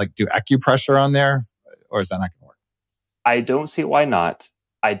it and like do acupressure on there? Or is that not going to work? I don't see why not.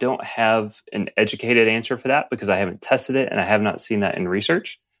 I don't have an educated answer for that because I haven't tested it and I have not seen that in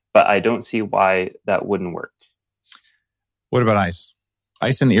research, but I don't see why that wouldn't work. What about ice?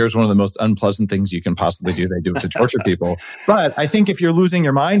 Ice in the ear is one of the most unpleasant things you can possibly do. They do it to torture people. But I think if you're losing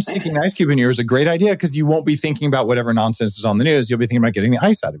your mind, sticking an ice cube in your ear is a great idea because you won't be thinking about whatever nonsense is on the news. You'll be thinking about getting the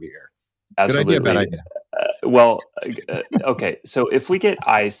ice out of your ear. Absolutely. Good idea, bad idea. Okay. So if we get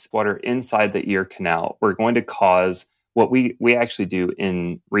ice water inside the ear canal, we're going to cause what we actually do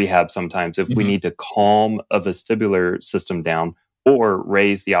in rehab sometimes if we need to calm a vestibular system down or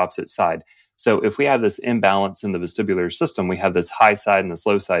raise the opposite side. So if we have this imbalance in the vestibular system, we have this high side and this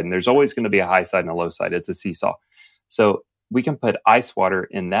low side, and there's always going to be a high side and a low side. It's a seesaw. So we can put ice water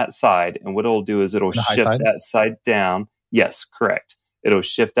in that side, and what it'll do is it'll shift that side down. Yes, correct. It'll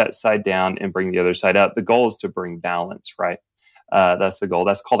shift that side down and bring the other side up. The goal is to bring balance, right? That's the goal.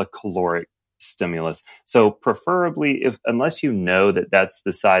 That's called a caloric stimulus. So preferably, unless you know that that's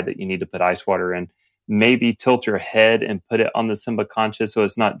the side that you need to put ice water in, maybe tilt your head and put it on the Simba Concha so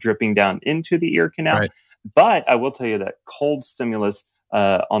it's not dripping down into the ear canal. Right. But I will tell you that cold stimulus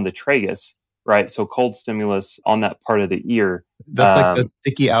on the tragus, right? So cold stimulus on that part of the ear. That's like the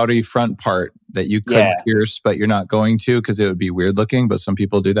sticky outy front part that you could pierce, but you're not going to because it would be weird looking. But some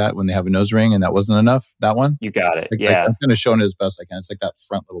people do that when they have a nose ring and that wasn't enough. That one? You got it. Like I'm going to show it as best I can. It's like that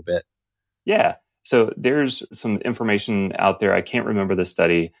front little bit. Yeah. So there's some information out there. I can't remember the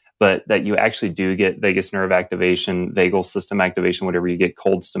study, but that you actually do get vagus nerve activation, vagal system activation, whatever you get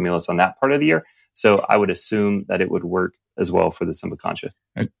cold stimulus on that part of the ear. So I would assume that it would work as well for the Simba Concha.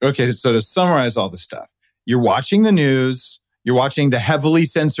 Okay. So to summarize all this stuff, you're watching the news, you're watching the heavily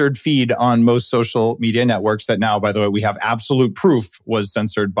censored feed on most social media networks that now, by the way, we have absolute proof was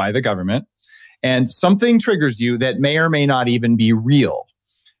censored by the government. And something triggers you that may or may not even be real.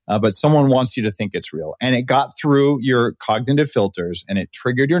 But someone wants you to think it's real. And it got through your cognitive filters and it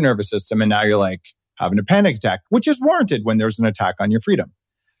triggered your nervous system. And now you're like having a panic attack, which is warranted when there's an attack on your freedom.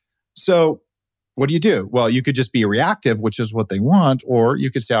 So what do? Well, you could just be reactive, which is what they want. Or you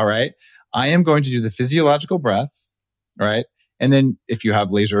could say, all right, I am going to do the physiological breath, right? And then if you have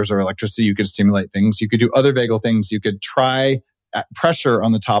lasers or electricity, you could stimulate things. You could do other vagal things. You could try pressure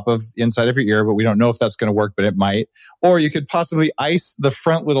on the top of the inside of your ear, but we don't know if that's going to work, but it might. Or you could possibly ice the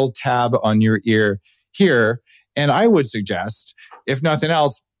front little tab on your ear here. And I would suggest, if nothing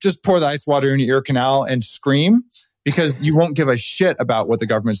else, just pour the ice water in your ear canal and scream because you won't give a shit about what the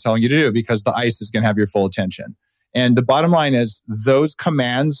government's telling you to do because the ice is going to have your full attention. And the bottom line is those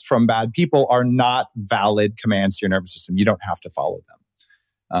commands from bad people are not valid commands to your nervous system. You don't have to follow them.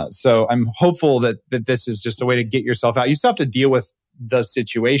 So I'm hopeful that this is just a way to get yourself out. You still have to deal with the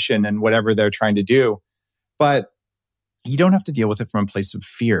situation and whatever they're trying to do, but you don't have to deal with it from a place of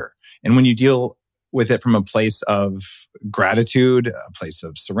fear. And when you deal with it from a place of gratitude, a place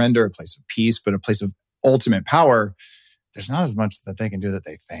of surrender, a place of peace, but a place of ultimate power, there's not as much that they can do that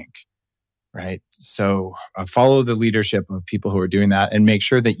they think. Right. So follow the leadership of people who are doing that and make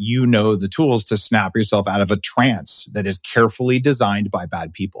sure that you know the tools to snap yourself out of a trance that is carefully designed by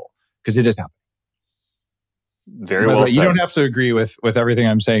bad people, because it is happening. Very well said. You don't have to agree with everything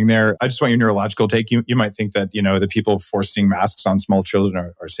I'm saying there. I just want your neurological take. You might think that, the people forcing masks on small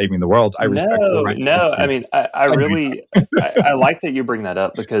children are saving the world. I respect the right. No, I mean, I really, I like that you bring that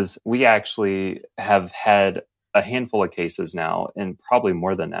up because we actually have had a handful of cases now, and probably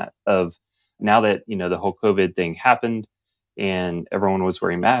more than that, of now that, the whole COVID thing happened and everyone was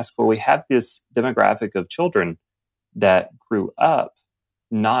wearing masks, but we have this demographic of children that grew up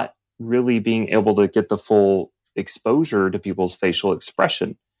not really being able to get the full exposure to people's facial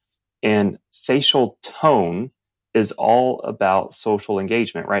expression. And facial tone is all about social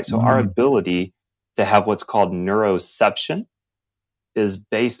engagement, right? So our ability to have what's called neuroception is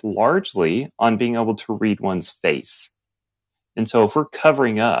based largely on being able to read one's face. And so if we're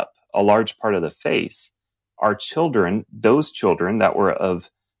covering up a large part of the face, our children, those children that were of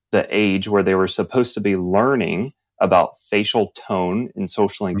the age where they were supposed to be learning about facial tone and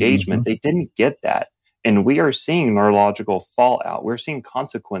social engagement, they didn't get that. And we are seeing neurological fallout. We're seeing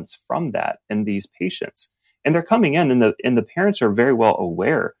consequence from that in these patients. And they're coming in, and the parents are very well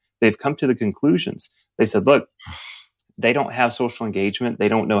aware. They've come to the conclusions. They said, look, they don't have social engagement. They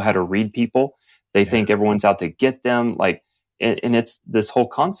don't know how to read people. They think everyone's out to get them. And it's this whole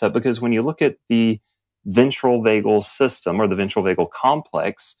concept, because when you look at the ventral vagal system or the ventral vagal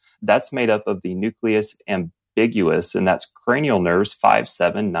complex, that's made up of the nucleus ambiguous, and that's cranial nerves 5,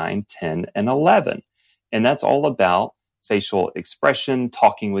 7, 9, 10, and 11. And that's all about facial expression,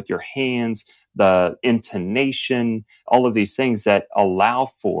 talking with your hands, the intonation, all of these things that allow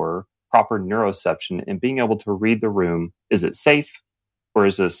for proper neuroception and being able to read the room. Is it safe or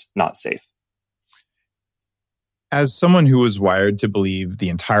is this not safe? As someone who was wired to believe the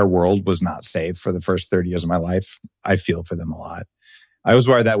entire world was not safe for the first 30 years of my life, I feel for them a lot. I was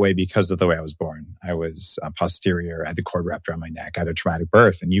wired that way because of the way I was born. I was posterior, I had the cord wrapped around my neck, I had a traumatic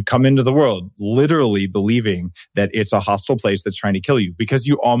birth. And you come into the world literally believing that it's a hostile place that's trying to kill you because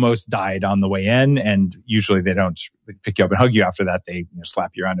you almost died on the way in. And usually they don't pick you up and hug you after that. They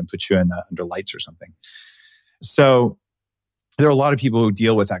slap you around and put you in under lights or something. So there are a lot of people who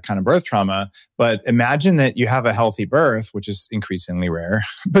deal with that kind of birth trauma. But imagine that you have a healthy birth, which is increasingly rare,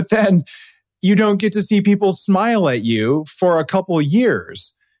 but then you don't get to see people smile at you for a couple of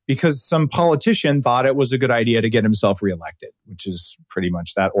years because some politician thought it was a good idea to get himself reelected, which is pretty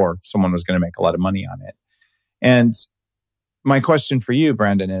much that, or someone was going to make a lot of money on it. And my question for you,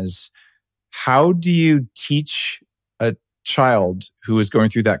 Brandon, is how do you teach a child who is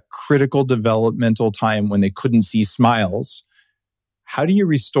going through that critical developmental time when they couldn't see smiles? How do you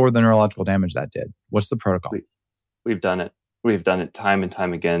restore the neurological damage that did? What's the protocol? We've done it. We've done it time and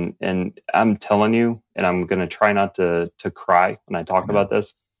time again. And I'm telling you, and I'm going to try not to cry when I talk about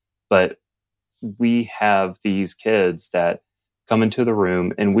this, but we have these kids that come into the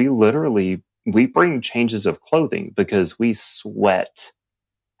room and we bring changes of clothing because we sweat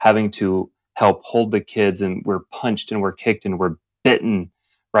having to help hold the kids, and we're punched and we're kicked and we're bitten,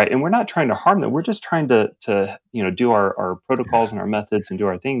 right? And we're not trying to harm them. We're just trying to do our protocols and our methods and do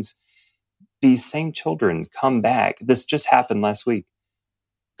our things. These same children come back. This just happened last week.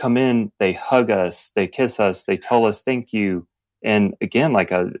 Come in, they hug us, they kiss us, they tell us thank you. And again,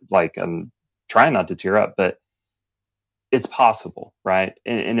 I'm trying not to tear up, but it's possible, right?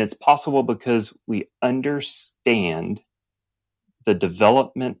 And it's possible because we understand the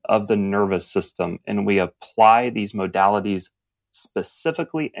development of the nervous system, and we apply these modalities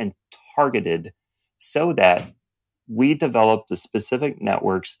specifically and targeted so that we develop the specific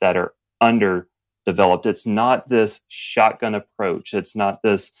networks that are underdeveloped. It's not this shotgun approach. It's not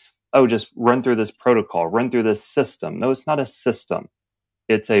this, just run through this protocol, run through this system. No, it's not a system.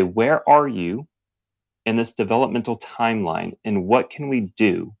 It's a, where are you in this developmental timeline, and what can we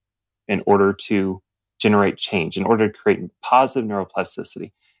do in order to generate change, in order to create positive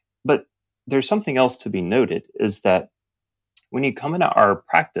neuroplasticity? But there's something else to be noted, is that when you come into our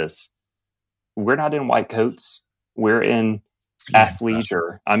practice, we're not in white coats. We're in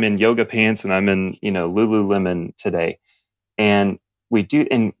athleisure. I'm in yoga pants and I'm in, Lululemon today. And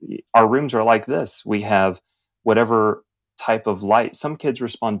our rooms are like this. We have whatever type of light. Some kids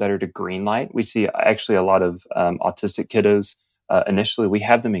respond better to green light. We see actually a lot of autistic kiddos. Initially, we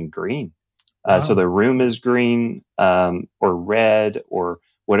have them in green. Wow. So the room is green or red or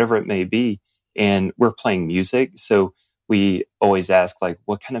whatever it may be. And we're playing music. So we always ask,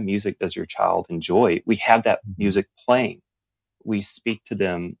 what kind of music does your child enjoy? We have that music playing. We speak to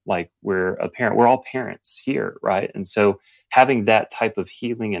them like we're a parent. We're all parents here, right? And so having that type of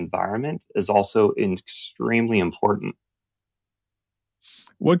healing environment is also extremely important.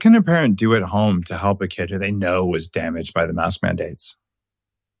 What can a parent do at home to help a kid who they know was damaged by the mask mandates?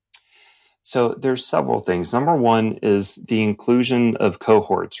 So there's several things. Number one is the inclusion of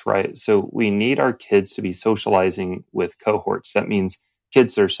cohorts, right? So we need our kids to be socializing with cohorts. That means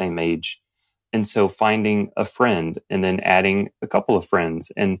kids their same age. And so finding a friend and then adding a couple of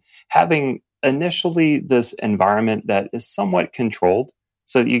friends and having initially this environment that is somewhat controlled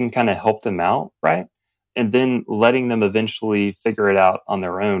so that you can kind of help them out, right? And then letting them eventually figure it out on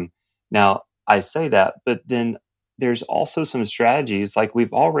their own. Now, I say that, but then there's also some strategies like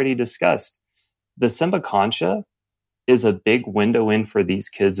we've already discussed. The Symbicontia is a big window in for these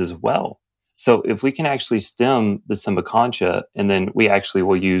kids as well. So if we can actually stem the Symbicontia, and then we actually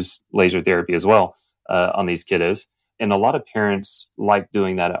will use laser therapy as well on these kiddos. And a lot of parents like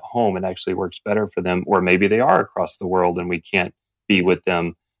doing that at home. It actually works better for them, or maybe they are across the world and we can't be with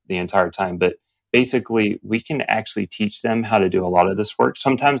them the entire time. But basically, we can actually teach them how to do a lot of this work.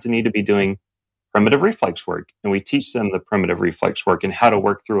 Sometimes they need to be doing primitive reflex work, and we teach them the primitive reflex work and how to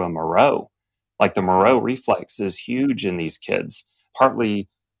work through a Moreau. Like the Moreau reflex is huge in these kids.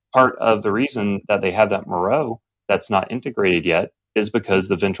 Part of the reason that they have that Moreau that's not integrated yet is because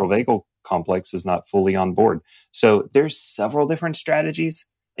the ventral vagal complex is not fully on board. So there's several different strategies,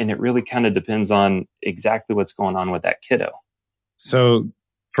 and it really kind of depends on exactly what's going on with that kiddo. So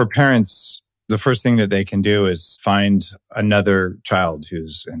for parents, the first thing that they can do is find another child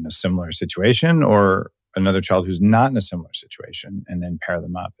who's in a similar situation or another child who's not in a similar situation, and then pair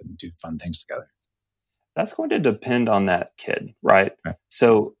them up and do fun things together. That's going to depend on that kid, right? Okay.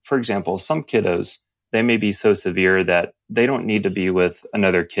 So, for example, some kiddos, they may be so severe that they don't need to be with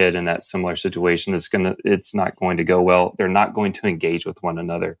another kid in that similar situation. It's not going to go well. They're not going to engage with one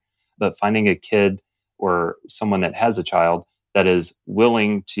another. But finding a kid or someone that has a child that is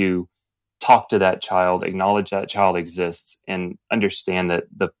willing to talk to that child, acknowledge that child exists, and understand that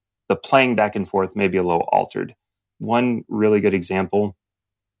the playing back and forth may be a little altered. One really good example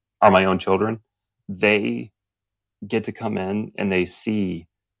are my own children. They get to come in and they see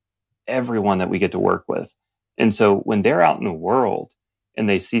everyone that we get to work with. And so when they're out in the world and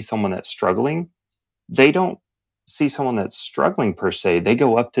they see someone that's struggling, they don't see someone that's struggling per se. They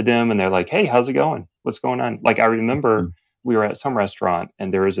go up to them and they're like, "Hey, how's it going? What's going on?" Like I remember we were at some restaurant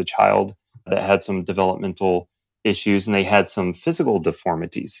and there was a child that had some developmental issues and they had some physical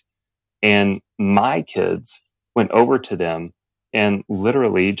deformities. And my kids went over to them and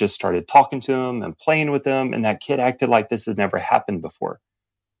literally just started talking to them and playing with them. And that kid acted like this had never happened before.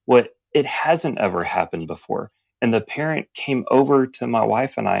 It hasn't ever happened before. And the parent came over to my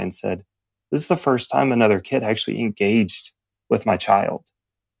wife and I and said, "This is the first time another kid actually engaged with my child."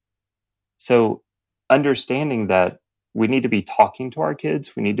 So understanding that we need to be talking to our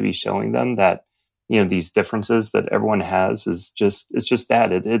kids, we need to be showing them that, these differences that everyone has it's just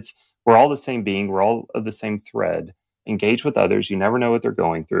that. We're all the same being. We're all of the same thread. Engage with others. You never know what they're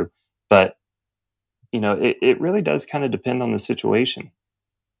going through. But, it really does kind of depend on the situation.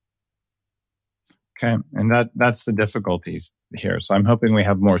 Okay. And that's the difficulties here. So I'm hoping we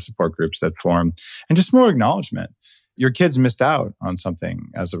have more support groups that form and just more acknowledgement. Your kids missed out on something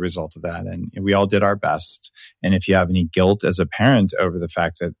as a result of that. And we all did our best. And if you have any guilt as a parent over the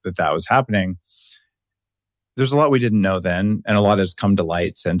fact that was happening, there's a lot we didn't know then, and a lot has come to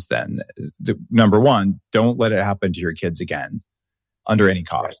light since then. Number one, don't let it happen to your kids again under any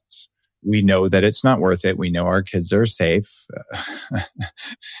costs. Right. We know that it's not worth it. We know our kids are safe.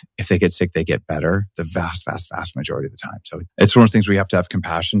 If they get sick, they get better the vast, vast, vast majority of the time. So it's one of the things we have to have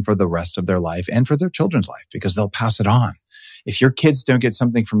compassion for the rest of their life and for their children's life because they'll pass it on. If your kids don't get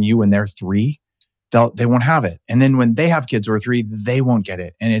something from you when they're 3, they won't have it. And then when they have kids who are 3, they won't get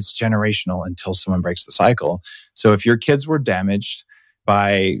it. And it's generational until someone breaks the cycle. So if your kids were damaged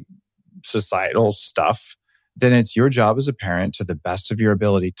by societal stuff, then it's your job as a parent to the best of your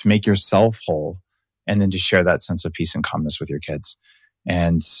ability to make yourself whole and then to share that sense of peace and calmness with your kids.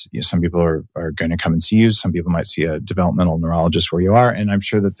 And some people are going to come and see you. Some people might see a developmental neurologist where you are. And I'm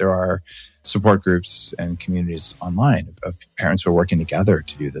sure that there are support groups and communities online of parents who are working together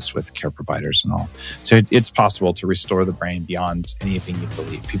to do this with care providers and all. So it's possible to restore the brain beyond anything you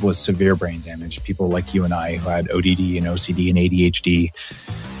believe. People with severe brain damage, people like you and I who had ODD and OCD and ADHD,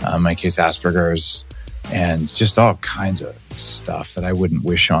 in my case, Asperger's, and just all kinds of stuff that I wouldn't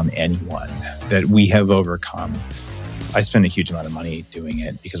wish on anyone that we have overcome. I spent a huge amount of money doing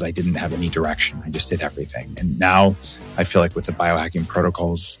it because I didn't have any direction. I just did everything. And now I feel like with the biohacking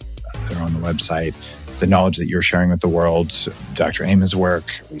protocols that are on the website, the knowledge that you're sharing with the world, Dr. Amen's work,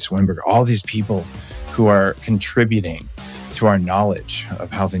 Lisa Winberg, all these people who are contributing to our knowledge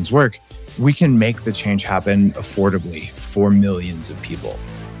of how things work, we can make the change happen affordably for millions of people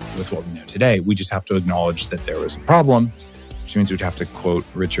with what we know today. We just have to acknowledge that there was a problem, which means we'd have to quote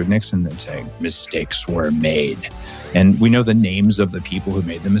Richard Nixon and say, mistakes were made. And we know the names of the people who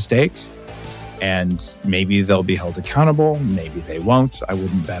made the mistake, and maybe they'll be held accountable. Maybe they won't. I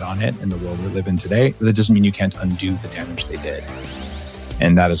wouldn't bet on it in the world we live in today. But that doesn't mean you can't undo the damage they did.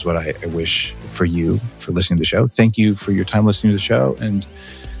 And that is what I wish for you for listening to the show. Thank you for your time listening to the show. And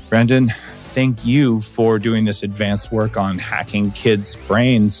Brandon, thank you for doing this advanced work on hacking kids'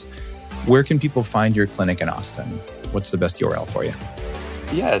 brains. Where can people find your clinic in Austin? What's the best URL for you?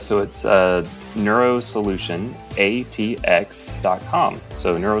 Yeah, so it's neurosolutionatx.com.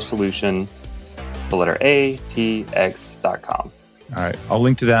 So neurosolution, the letter ATX.com. All right. I'll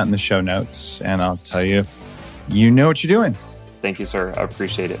link to that in the show notes, and I'll tell you, you know what you're doing. Thank you, sir. I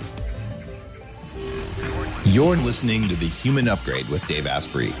appreciate it. You're listening to The Human Upgrade with Dave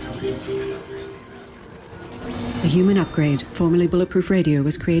Asprey. A Human Upgrade, formerly Bulletproof Radio,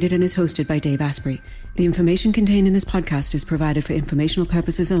 was created and is hosted by Dave Asprey. The information contained in this podcast is provided for informational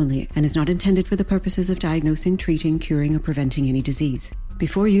purposes only and is not intended for the purposes of diagnosing, treating, curing, or preventing any disease.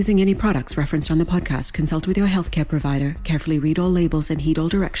 Before using any products referenced on the podcast, consult with your healthcare provider, carefully read all labels, and heed all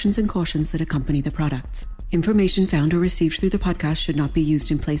directions and cautions that accompany the products. Information found or received through the podcast should not be used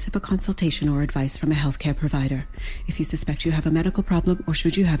in place of a consultation or advice from a healthcare provider. If you suspect you have a medical problem or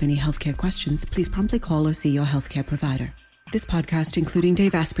should you have any healthcare questions, please promptly call or see your healthcare provider. This podcast, including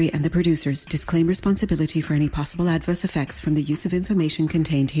Dave Asprey and the producers, disclaim responsibility for any possible adverse effects from the use of information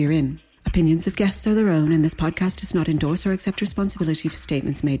contained herein. Opinions of guests are their own, and this podcast does not endorse or accept responsibility for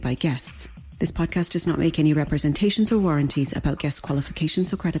statements made by guests. This podcast does not make any representations or warranties about guest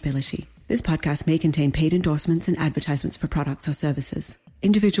qualifications or credibility. This podcast may contain paid endorsements and advertisements for products or services.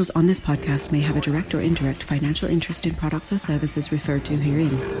 Individuals on this podcast may have a direct or indirect financial interest in products or services referred to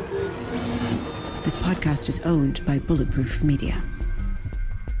herein. This podcast is owned by Bulletproof Media.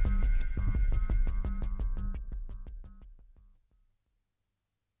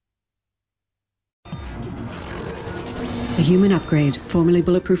 A Human Upgrade, formerly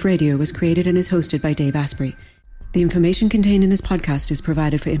Bulletproof Radio, was created and is hosted by Dave Asprey. The information contained in this podcast is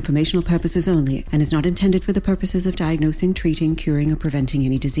provided for informational purposes only and is not intended for the purposes of diagnosing, treating, curing, or preventing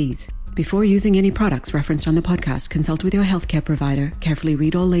any disease. Before using any products referenced on the podcast, consult with your healthcare provider, carefully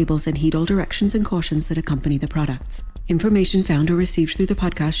read all labels, and heed all directions and cautions that accompany the products. Information found or received through the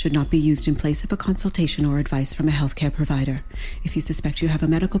podcast should not be used in place of a consultation or advice from a healthcare provider. If you suspect you have a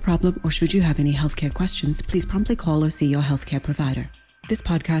medical problem or should you have any healthcare questions, please promptly call or see your healthcare provider. This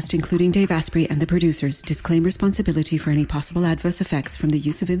podcast, including Dave Asprey and the producers, disclaim responsibility for any possible adverse effects from the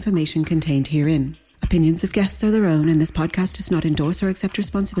use of information contained herein. Opinions of guests are their own, and this podcast does not endorse or accept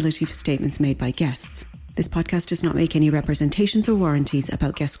responsibility for statements made by guests. This podcast does not make any representations or warranties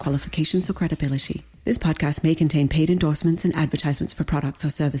about guest qualifications or credibility. This podcast may contain paid endorsements and advertisements for products or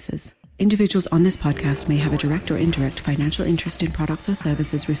services. Individuals on this podcast may have a direct or indirect financial interest in products or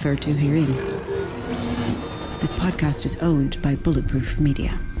services referred to herein. This podcast is owned by Bulletproof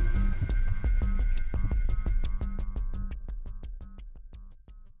Media.